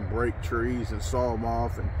sit here and break trees and saw them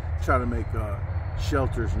off and try to make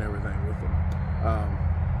shelters and everything with them.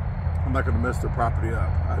 I'm not going to mess the property up.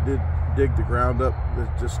 I did dig the ground up,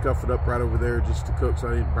 just scuff it up right over there just to cook so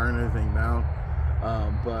I didn't burn anything down.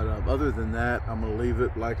 But other than that, I'm going to leave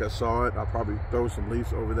it like I saw it. I'll probably throw some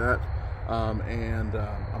leaves over that. And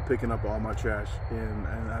I'm picking up all my trash. And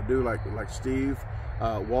I do like Steve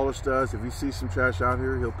Wallace does. If you see some trash out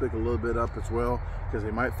here, he'll pick a little bit up as well, because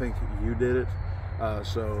they might think you did it.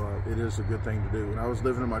 So it is a good thing to do. When I was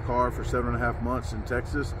living in my car for 7.5 months in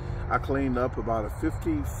Texas, I cleaned up about a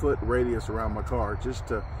 50-foot radius around my car just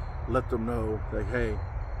to let them know that, hey,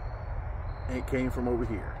 it came from over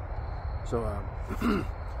here. So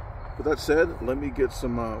with that said, let me get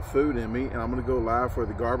some food in me, and I'm going to go live for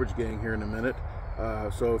the Garbage Gang here in a minute.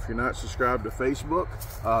 So if you're not subscribed to Facebook,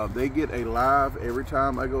 they get a live every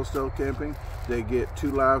time I go stealth camping. They get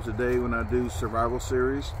 2 lives a day when I do survival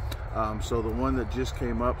series. So the one that just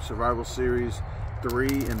came up, survival series 3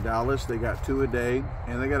 in Dallas, they got 2 a day,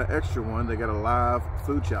 and they got an extra one. They got a live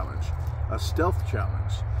food challenge, a stealth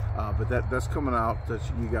challenge. But that's coming out. That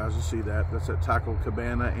you guys will see that. That's at Taco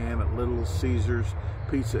Cabana and at Little Caesars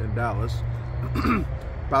Pizza in Dallas.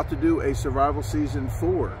 About to do a survival season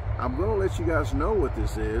 4. I'm going to let you guys know what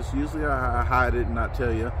this is. Usually I hide it and not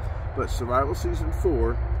tell you, but survival season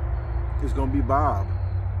 4 is going to be Bob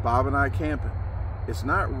and I camping. It's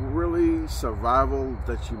not really survival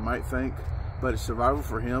that you might think, but it's survival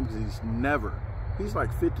for him because he's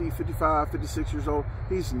like 50, 55, 56 years old.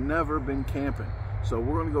 He's never been camping. So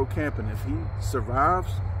we're going to go camping. If he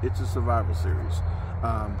survives, it's a survival series.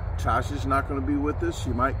 Tasha's not going to be with us.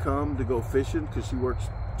 She might come to go fishing because she works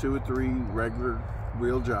 2 or 3 regular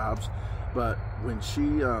real jobs. But when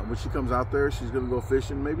she comes out there, she's going to go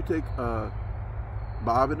fishing. Maybe take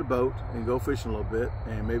Bob in the boat and go fishing a little bit,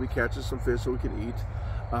 and maybe catch us some fish so we can eat.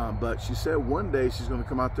 But she said one day she's going to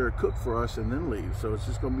come out there and cook for us and then leave. So it's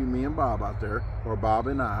just going to be me and Bob out there, or Bob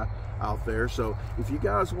and I out there. So if you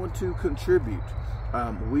guys want to contribute,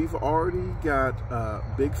 we've already got a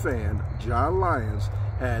big fan. John Lyons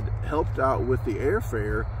had helped out with the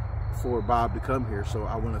airfare for Bob to come here. So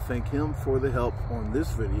I want to thank him for the help on this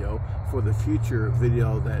video, for the future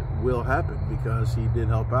video that will happen, because he did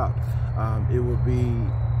help out. It would be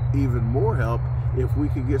even more help if we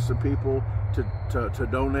could get some people to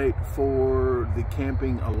donate for the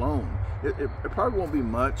camping alone. It probably won't be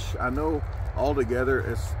much. I know altogether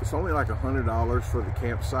it's only like $100 for the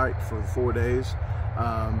campsite for 4 days,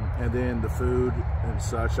 and then the food and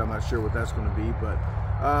such. I'm not sure what that's going to be, but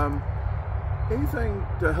anything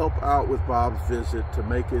to help out with Bob's visit, to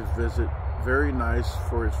make his visit very nice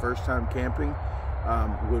for his first time camping,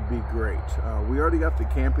 would be great. We already got the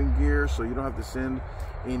camping gear, so you don't have to send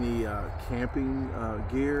any camping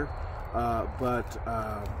gear, but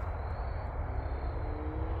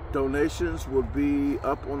donations will be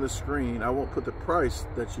up on the screen. I won't put the price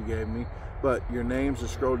that you gave me, but your names will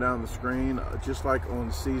scroll down the screen, just like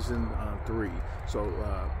on season 3. So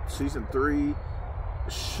season 3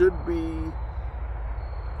 should be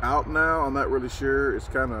out now. I'm not really sure. It's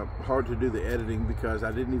kind of hard to do the editing because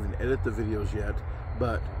I didn't even edit the videos yet,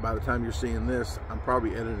 but by the time you're seeing this, I'm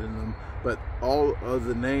probably editing them. But all of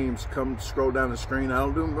the names scroll down the screen. I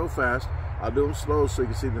don't do them real fast. I'll do them slow so you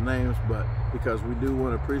can see the names, but because we do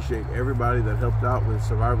want to appreciate everybody that helped out with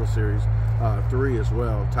Survival Series 3 as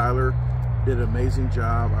well. Tyler did an amazing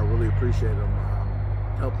job. I really appreciate him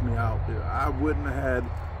helping me out. I wouldn't have had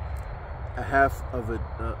a half of it,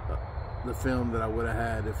 the film that I would have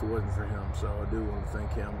had, if it wasn't for him. So I do want to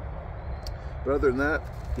thank him. But other than that,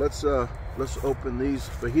 let's open these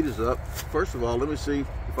fajitas up. First of all, let me see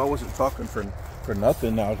if I wasn't talking for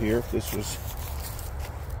nothing out here. If this was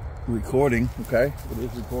recording. Okay, it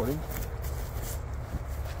is recording.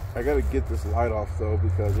 I got to get this light off though,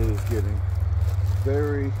 because it is getting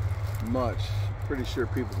very much. Pretty sure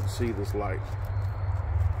people can see this light.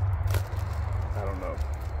 I don't know.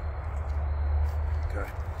 Okay.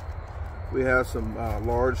 We have some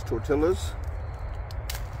large tortillas.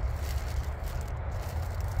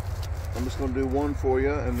 I'm just gonna do one for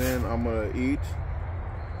you, and then I'm gonna eat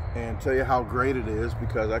and tell you how great it is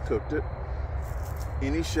because I cooked it.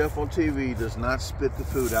 Any chef on TV does not spit the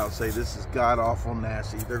food out and say this is god awful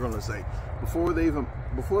nasty. They're gonna say, before they even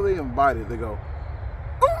bite it, they go,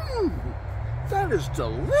 that is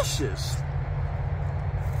delicious.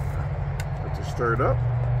 Let it stir it up.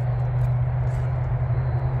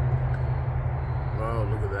 Oh,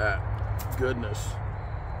 look at that. Goodness.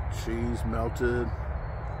 Cheese melted.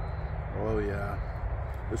 Oh yeah.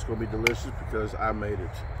 It's gonna be delicious because I made it.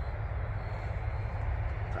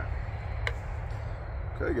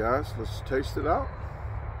 Okay guys, let's taste it out.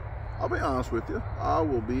 I'll be honest with you. I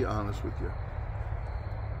will be honest with you.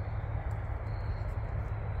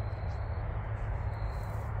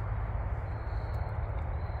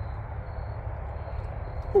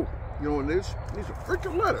 Oh, you know what it needs? It needs a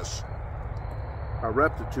freaking lettuce. I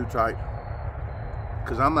wrapped it too tight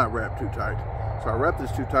because I'm not wrapped too tight. So I wrapped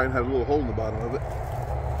this too tight and had a little hole in the bottom of it.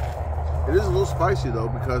 It is a little spicy though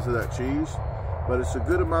because of that cheese, but it's a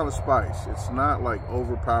good amount of spice. It's not like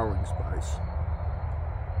overpowering spice.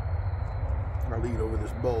 I'll eat over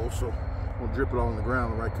this bowl, so I'm gonna drip it all on the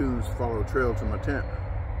ground. The raccoons follow a trail to my tent.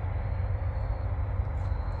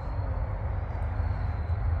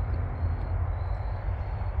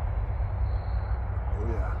 Oh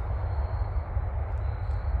yeah.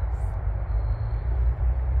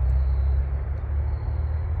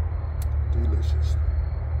 Delicious.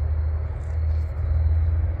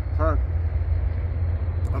 All right.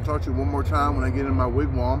 I'll talk to you one more time when I get in my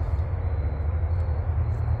wigwam.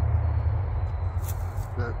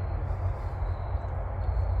 Okay.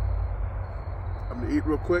 I'm gonna eat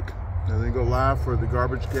real quick and then go live for the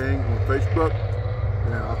Garbage Gang on Facebook.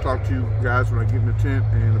 And I'll talk to you guys when I get in the tent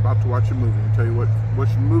and about to watch a movie and tell you which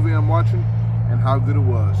movie I'm watching and how good it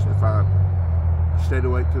was if I stayed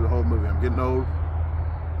awake through the whole movie. I'm getting old,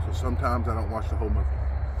 so sometimes I don't watch the whole movie.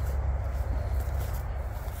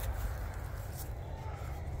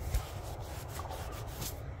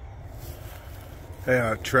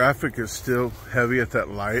 Hey, traffic is still heavy at that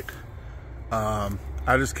light.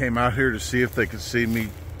 I just came out here to see if they could see me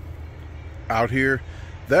out here.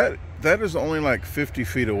 That is only like 50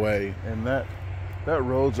 feet away, and that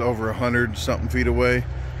road's over 100 something feet away,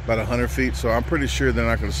 about 100 feet. So I'm pretty sure they're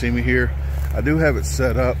not going to see me here. I do have it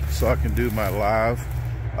set up so I can do my live,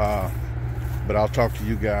 but I'll talk to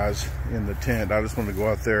you guys in the tent. I just want to go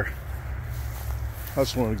out there.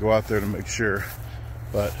 To make sure.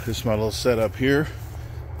 But this is my little setup here.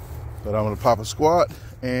 But I'm gonna pop a squat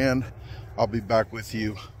and I'll be back with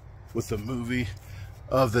you with the movie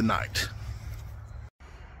of the night.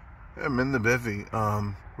 I'm in the bivvy.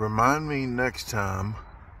 Remind me next time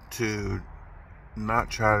to not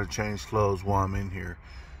try to change clothes while I'm in here.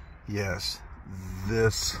 Yes,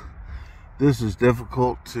 this is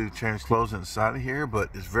difficult to change clothes inside of here, but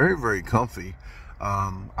it's very, very comfy.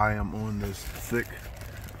 I am on this thick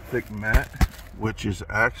mat, which is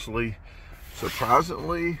actually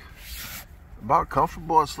surprisingly about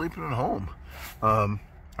comfortable as sleeping at home.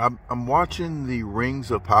 I'm watching the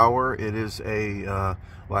Rings of Power. It is a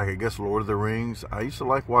like, I guess, Lord of the Rings. I used to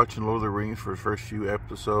like watching Lord of the Rings for the first few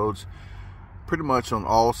episodes. Pretty much on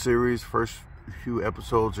all series, first few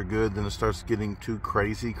episodes are good, then it starts getting too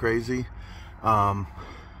crazy.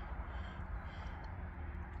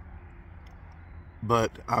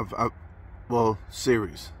 But well,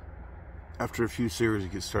 series. After a few series,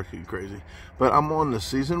 it starts getting crazy. But I'm on the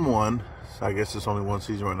season 1. So I guess it's only one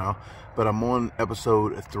season right now. But I'm on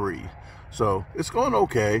episode 3. So it's going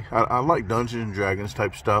okay. I like Dungeons and Dragons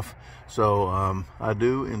type stuff. So I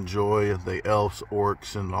do enjoy the elves,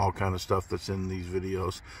 orcs, and all kind of stuff that's in these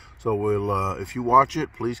videos. So we'll, if you watch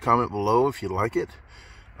it, please comment below if you like it.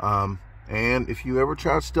 And if you ever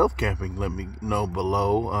tried stealth camping, let me know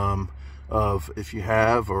below of if you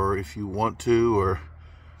have, or if you want to, or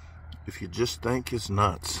if you just think it's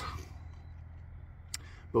nuts.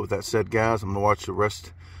 But with that said, guys, I'm gonna watch the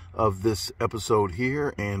rest of this episode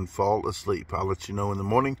here and fall asleep. I'll let you know in the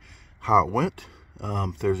morning how it went,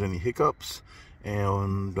 if there's any hiccups,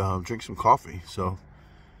 and drink some coffee. So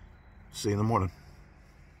see you in the morning.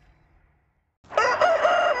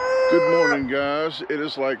 Good morning, guys. It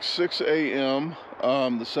is like 6 a.m.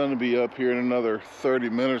 The sun will be up here in another 30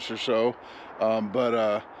 minutes or so.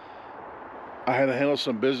 But I had to handle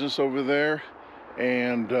some business over there,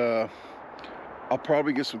 and I'll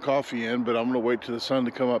probably get some coffee in, but I'm going to wait till the sun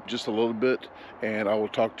to come up just a little bit, and I will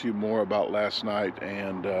talk to you more about last night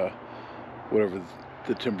and whatever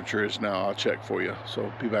the temperature is now. I'll check for you. So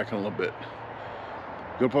be back in a little bit.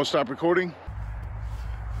 Gonna stop recording.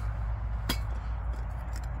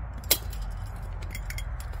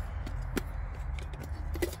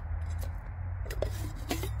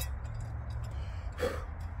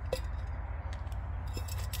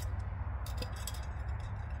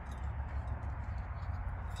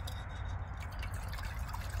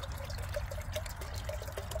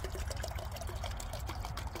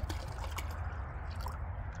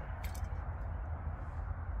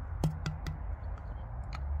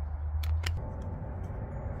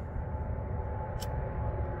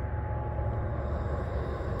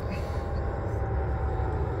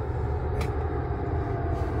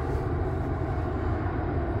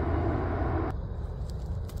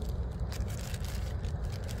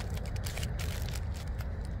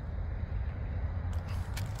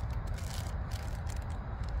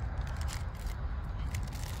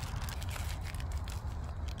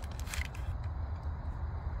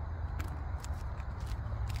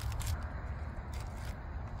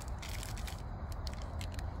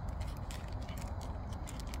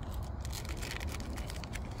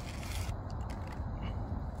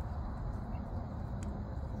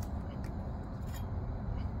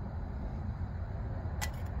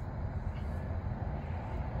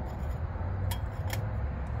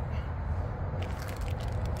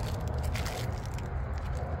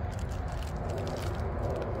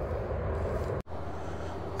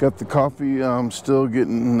 Got the coffee still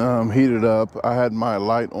getting heated up. I had my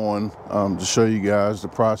light on to show you guys the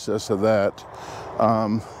process of that.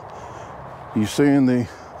 You see in the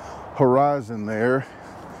horizon there,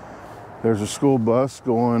 there's a school bus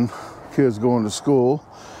going, kids going to school,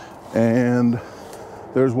 and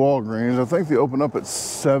there's Walgreens. I think they open up at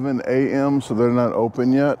 7 a.m., so they're not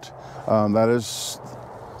open yet. That is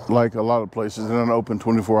like a lot of places. They're not open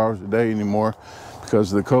 24 hours a day anymore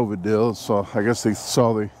because of the COVID deal. So I guess they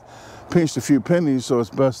saw they pinched a few pennies, so it's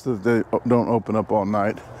best that they don't open up all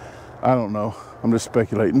night. I don't know. I'm just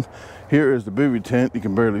speculating. Here is the bivvy tent. You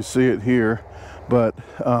can barely see it here, but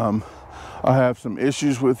I have some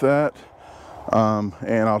issues with that,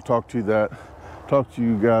 and I'll talk to you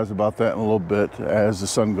guys about that in a little bit as the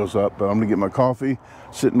sun goes up. But I'm gonna get my coffee,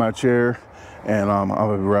 sit in my chair, and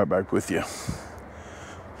I'll be right back with you.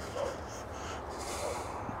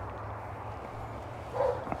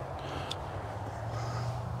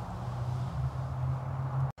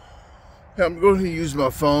 I'm going to use my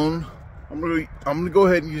phone. I'm gonna go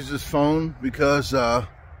ahead and use this phone because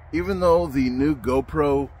even though the new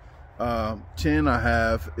GoPro 10 I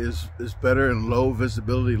have is better in low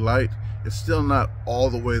visibility light, it's still not all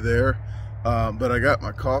the way there. But I got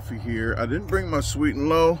my coffee here. I didn't bring my sweet and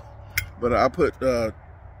low, but I put 2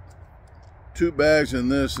 bags in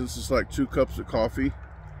this. This is like 2 cups of coffee,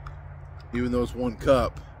 even though it's 1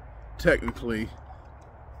 cup. Technically,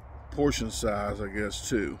 portion size, I guess,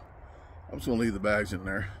 2. I'm just gonna leave the bags in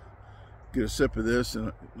there. Get a sip of this,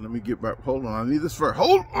 and let me get back. Hold on, I need this for.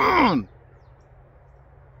 Hold on.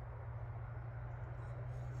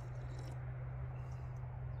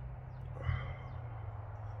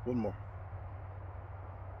 One more.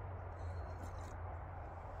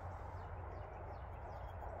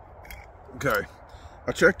 Okay,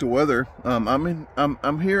 I checked the weather.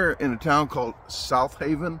 I'm here in a town called South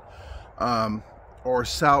Haven, or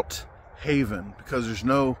South Haven, because there's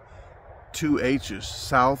no 2 H's.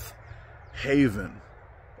 South Haven.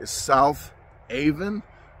 It's South Haven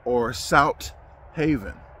or South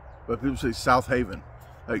Haven, but people say South Haven.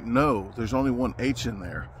 Like, no, there's only 1 H in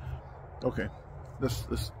there. Okay, let's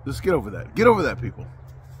get over that. Get over that, people.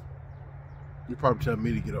 You're probably telling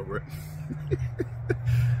me to get over it.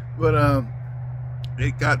 But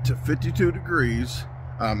it got to 52 degrees.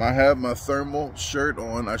 I have my thermal shirt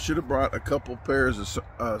on. I should have brought a couple pairs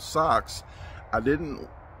of socks. I didn't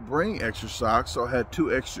bring extra socks, so I had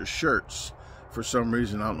 2 extra shirts. For some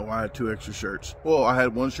reason, I don't know why I had 2 extra shirts. Well, I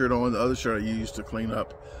had 1 shirt on, the other shirt I used to clean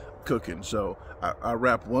up cooking. So I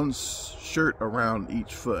wrapped 1 shirt around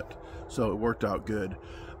each foot, so it worked out good.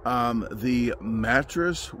 The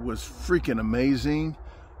mattress was freaking amazing.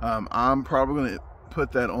 I'm probably going to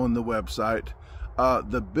put that on the website.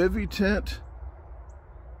 The bivvy tent,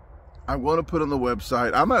 I'm going to put on the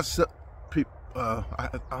website. I'm not I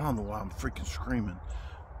don't know why I'm freaking screaming.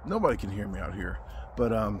 Nobody can hear me out here.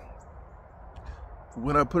 But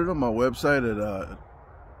when I put it on my website at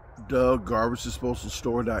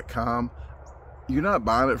DougGarbageDisposalStore.com, you're not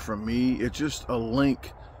buying it from me. It's just a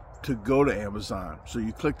link to go to Amazon. So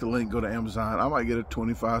you click the link, go to Amazon. I might get a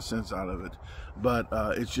 25 cents out of it, but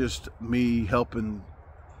it's just me helping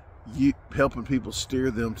people steer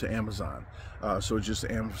them to Amazon. So it's just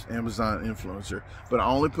Amazon influencer. But I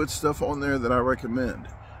only put stuff on there that I recommend.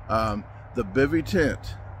 The bivvy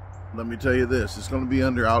tent, let me tell you this, it's going to be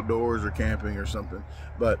under outdoors or camping or something,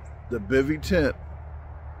 but the bivvy tent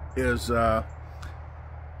is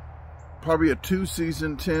probably a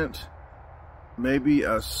 2-season tent, maybe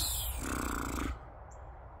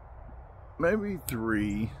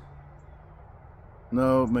 3,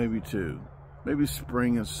 no, maybe 2, maybe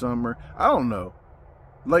spring and summer, I don't know,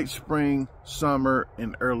 late spring, summer,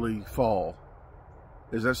 and early fall.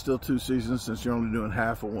 Is that still 2 seasons, since you're only doing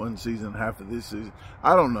half of 1 season, half of this season?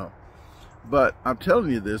 I don't know. But I'm telling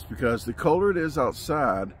you this because the colder it is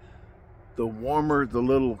outside, the warmer the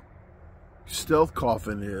little stealth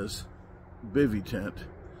coffin is, bivvy tent,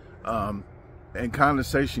 and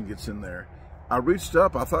condensation gets in there. I reached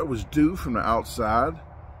up, I thought it was dew from the outside,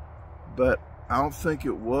 but I don't think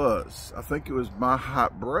it was. I think it was my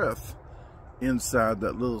hot breath inside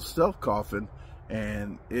that little stealth coffin,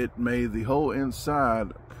 and it made the whole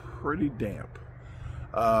inside pretty damp.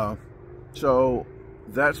 So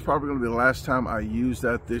that's probably going to be the last time I use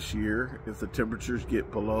that this year if the temperatures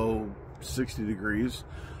get below 60 degrees.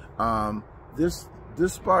 This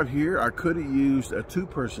spot here, I could have used a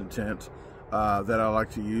 2-person tent that I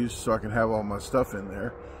like to use so I can have all my stuff in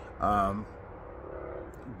there.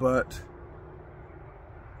 But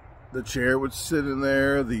the chair would sit in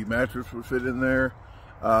there, the mattress would fit in there,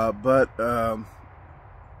 but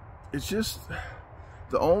it's just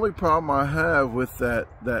The only problem I have with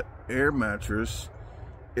that air mattress,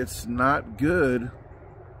 it's not good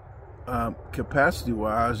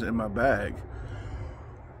capacity-wise in my bag.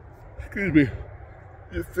 Excuse me.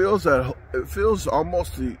 It fills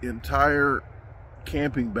almost the entire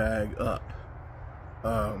camping bag up.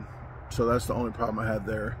 So that's the only problem I had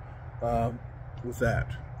there with that.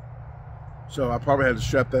 So I probably had to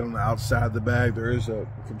strap that on the outside of the bag. There is a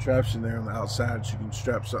contraption there on the outside so you can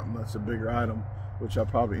strap something that's a bigger item, which I'll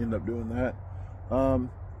probably end up doing that.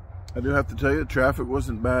 I do have to tell you, traffic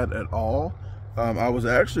wasn't bad at all. I was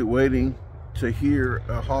actually waiting to hear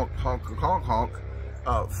a honk, honk, honk, honk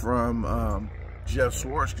from Jeff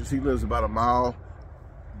Swartz, because he lives about a mile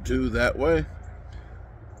due that way.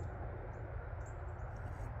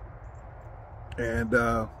 And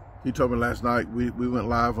he told me last night, we went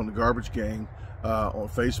live on the Garbage Gang on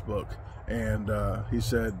Facebook, and he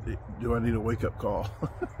said, do I need a wake-up call?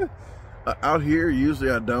 Out here,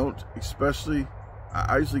 usually I don't, especially,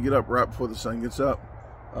 I usually get up right before the sun gets up.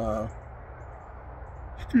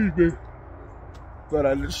 Excuse me. But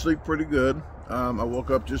I did sleep pretty good. I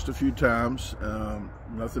woke up just a few times,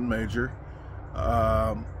 nothing major.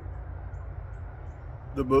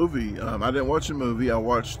 The movie, I didn't watch a movie. I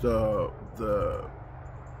watched the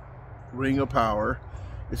Ring of Power.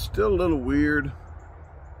 It's still a little weird.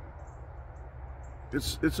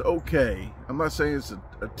 It's okay. I'm not saying it's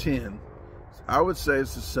a 10. I would say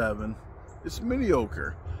it's a 7. It's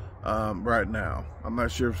mediocre right now. I'm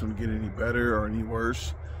not sure if it's going to get any better or any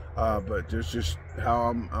worse, but there's just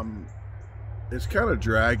how it's kind of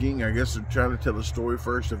dragging. I guess they're trying to tell the story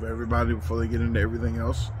first of everybody before they get into everything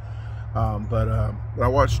else. But I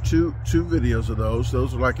watched two videos of those.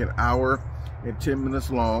 Those are like an hour and 10 minutes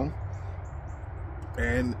long.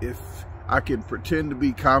 And if I could pretend to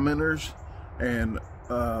be commenters and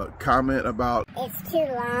comment about, it's too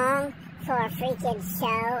long for a freaking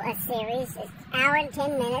show, a series. An hour and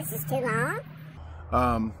 10 minutes is too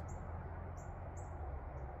long.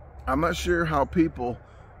 I'm not sure how people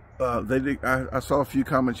I saw a few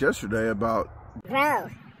comments yesterday about, bro,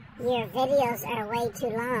 your videos are way too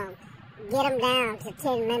long. Get them down to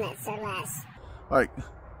 10 minutes or less. Like,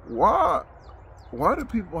 why do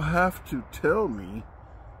people have to tell me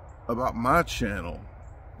about my channel?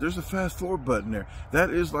 There's a fast forward button there.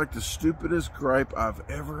 That is like the stupidest gripe I've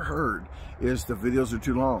ever heard, is the videos are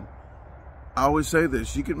too long. I always say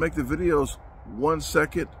this, you can make the videos 1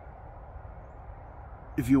 second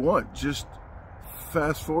if you want. Just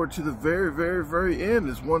fast forward to the very, very, very end.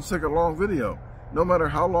 It's 1 second long video, no matter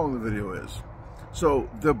how long the video is. So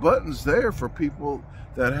the button's there for people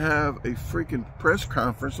that have a freaking press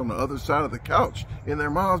conference on the other side of the couch in their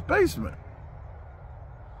mom's basement.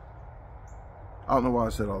 I don't know why I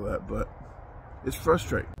said all that, but it's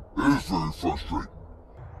frustrating. It is very frustrating.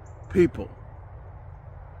 People,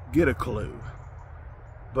 get a clue.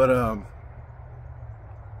 But I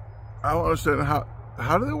don't understand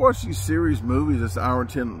how do they watch these series movies that's an hour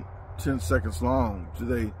and 10 seconds long? Do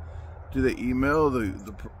they email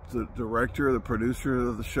the director or the producer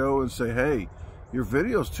of the show and say, hey, your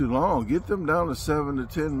video's too long, get them down to 7 to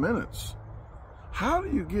 10 minutes? How do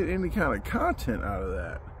you get any kind of content out of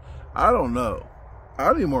that? I don't know.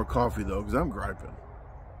 I need more coffee though, because I'm griping.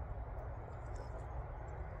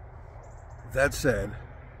 That said,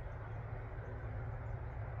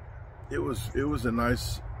 it was a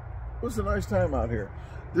nice time out here.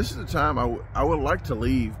 This is the time I would like to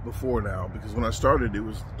leave before now, because when I started it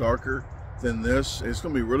was darker than this. It's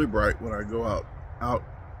going to be really bright when I go out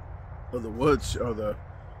of the woods, or the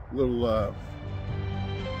little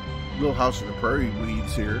house in the prairie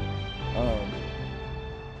weeds here.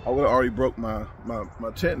 I would have already broke my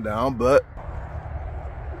tent down, but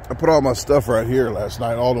I put all my stuff right here last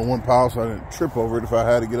night, all in one pile, so I didn't trip over it if I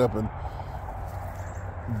had to get up and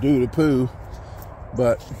do the poo.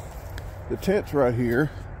 But the tent's right here,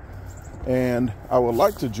 and I would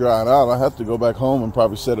like to dry it out. I have to go back home and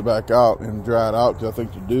probably set it back out and dry it out, because I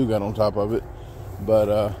think the dew got on top of it.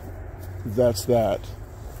 But that's that.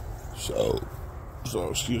 So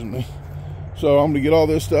excuse me. So I'm gonna get all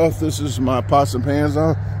this stuff. This is my pots and pans,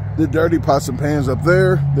 the dirty pots and pans up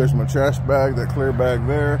there. There's my trash bag, that clear bag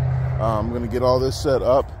there. I'm gonna get all this set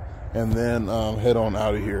up and then head on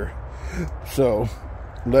out of here. So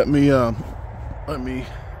let me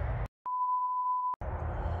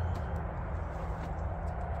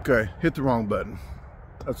okay, hit the wrong button.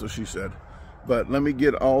 That's what she said. But let me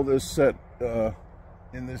get all this set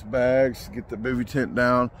in this bag, get the baby tent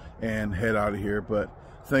down and head out of here. But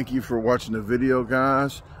thank you for watching the video,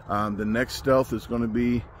 guys. The next stealth is going to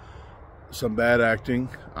be some bad acting.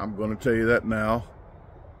 I'm going to tell you that now.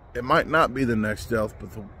 It might not be the next stealth, but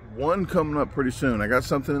one coming up pretty soon. I got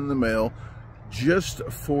something in the mail just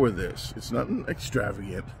for this. It's nothing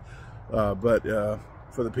extravagant, but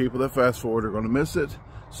for the people that fast forward are going to miss it.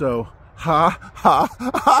 So, ha, ha,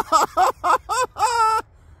 ha, ha, ha, ha.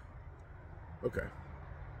 Okay,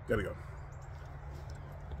 gotta go.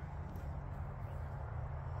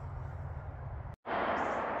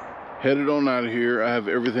 Headed on out of here. I have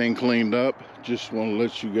everything cleaned up. Just want to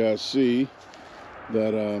let you guys see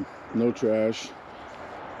that no trash.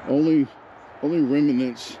 Only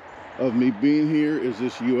remnants of me being here is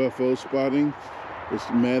this UFO spotting. It's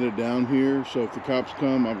matted down here, so if the cops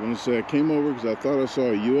come, I'm going to say I came over because I thought I saw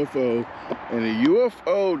a UFO. And a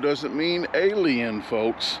UFO doesn't mean alien,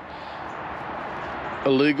 folks.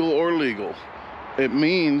 Illegal or legal. It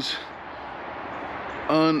means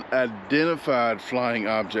unidentified flying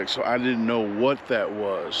object, so I didn't know what that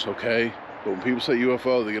was, okay? But when people say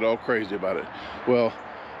UFO, they get all crazy about it. Well,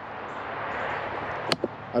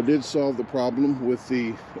 I did solve the problem with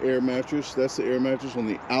the air mattress. That's the air mattress on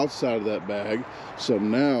the outside of that bag. So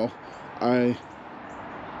now I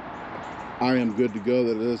am good to go.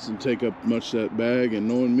 That it doesn't take up much of that bag, and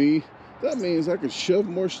knowing me, that means I could shove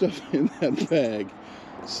more stuff in that bag.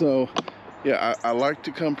 So yeah, I like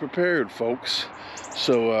to come prepared, folks.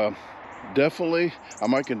 So definitely I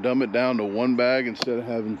might can dumb it down to one bag instead of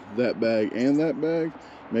having that bag and that bag.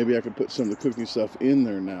 Maybe I could put some of the cooking stuff in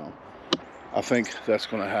there now. I think that's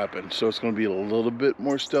going to happen. So it's going to be a little bit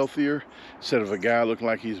more stealthier instead of a guy looking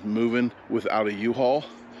like he's moving without a U-Haul.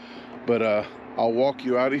 But I'll walk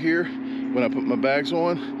you out of here when I put my bags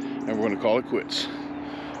on, and we're going to call it quits.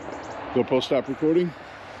 GoPro, stop recording.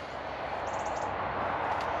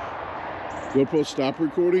 GoPro, stop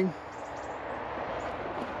recording.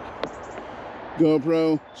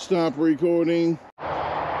 GoPro, stop recording.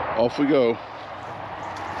 Off we go.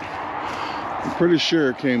 I'm pretty sure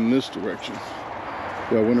it came this direction.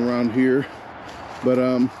 Yeah, I went around here, but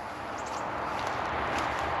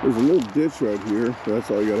there's a little ditch right here.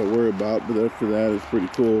 That's all you got to worry about. But after that, it's pretty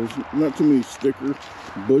cool. There's not too many sticker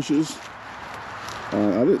bushes.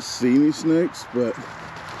 I didn't see any snakes, but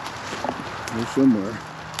they're somewhere.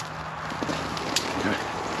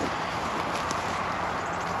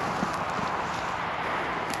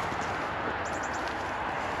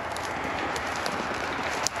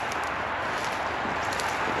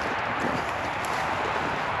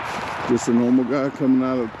 Just a normal guy coming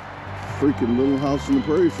out of freaking little house in the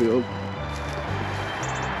prairie field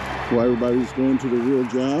while everybody's going to the real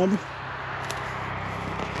job.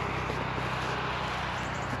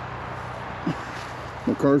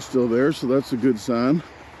 My car's still there, so that's a good sign.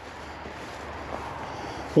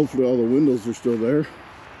 Hopefully all the windows are still there.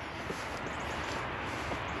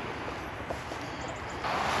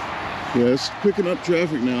 Yeah, it's picking up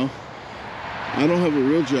traffic now. I don't have a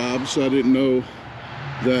real job, so I didn't know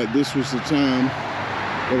that this was the time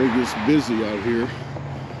that it gets busy out here.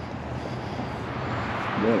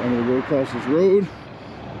 But I'm gonna go across this road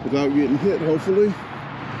without getting hit, hopefully.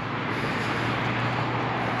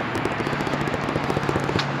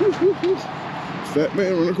 Fat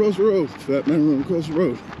man running across the road. Fat man running across the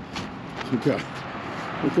road. Okay.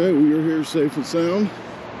 Okay, we are here safe and sound.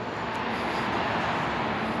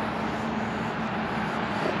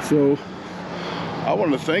 So I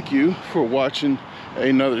want to thank you for watching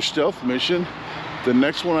another stealth mission. The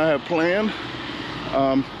next one I have planned,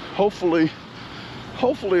 hopefully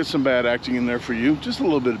it's some bad acting in there for you, just a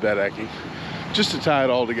little bit of bad acting, just to tie it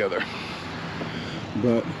all together.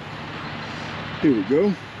 But here we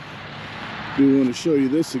go. Do want to show you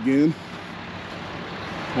this again.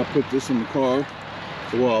 I put this in the car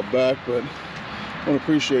a while back, but I want to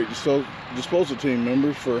appreciate disposal team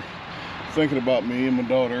members for thinking about me and my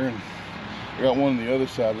daughter, and I got one on the other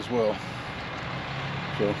side as well.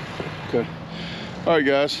 So, okay. All right,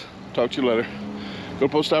 guys. Talk to you later.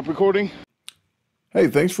 GoPro, stop recording. Hey,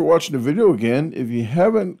 thanks for watching the video again. If you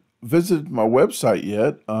haven't visited my website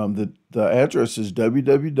yet, the address is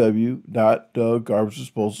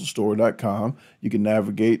www.douggarbagedisposalstore.com. You can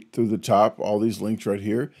navigate through the top, all these links right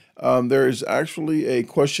here. There is actually a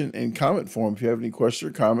question and comment form. If you have any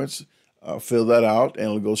questions or comments, fill that out and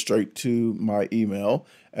it'll go straight to my email.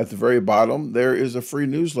 At the very bottom, there is a free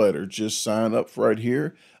newsletter. Just sign up right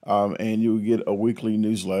here and you'll get a weekly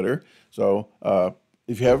newsletter. So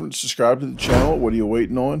if you haven't subscribed to the channel, what are you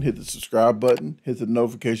waiting on? Hit the subscribe button, hit the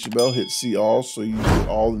notification bell, hit see all so you get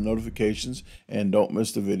all the notifications and don't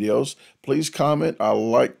miss the videos. Please comment. I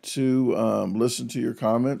like to listen to your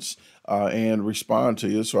comments and respond to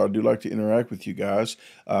you. So I do like to interact with you guys.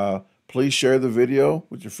 Please share the video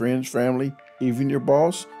with your friends, family, even your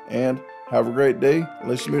boss, and have a great day.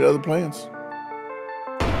 Let's meet other plans.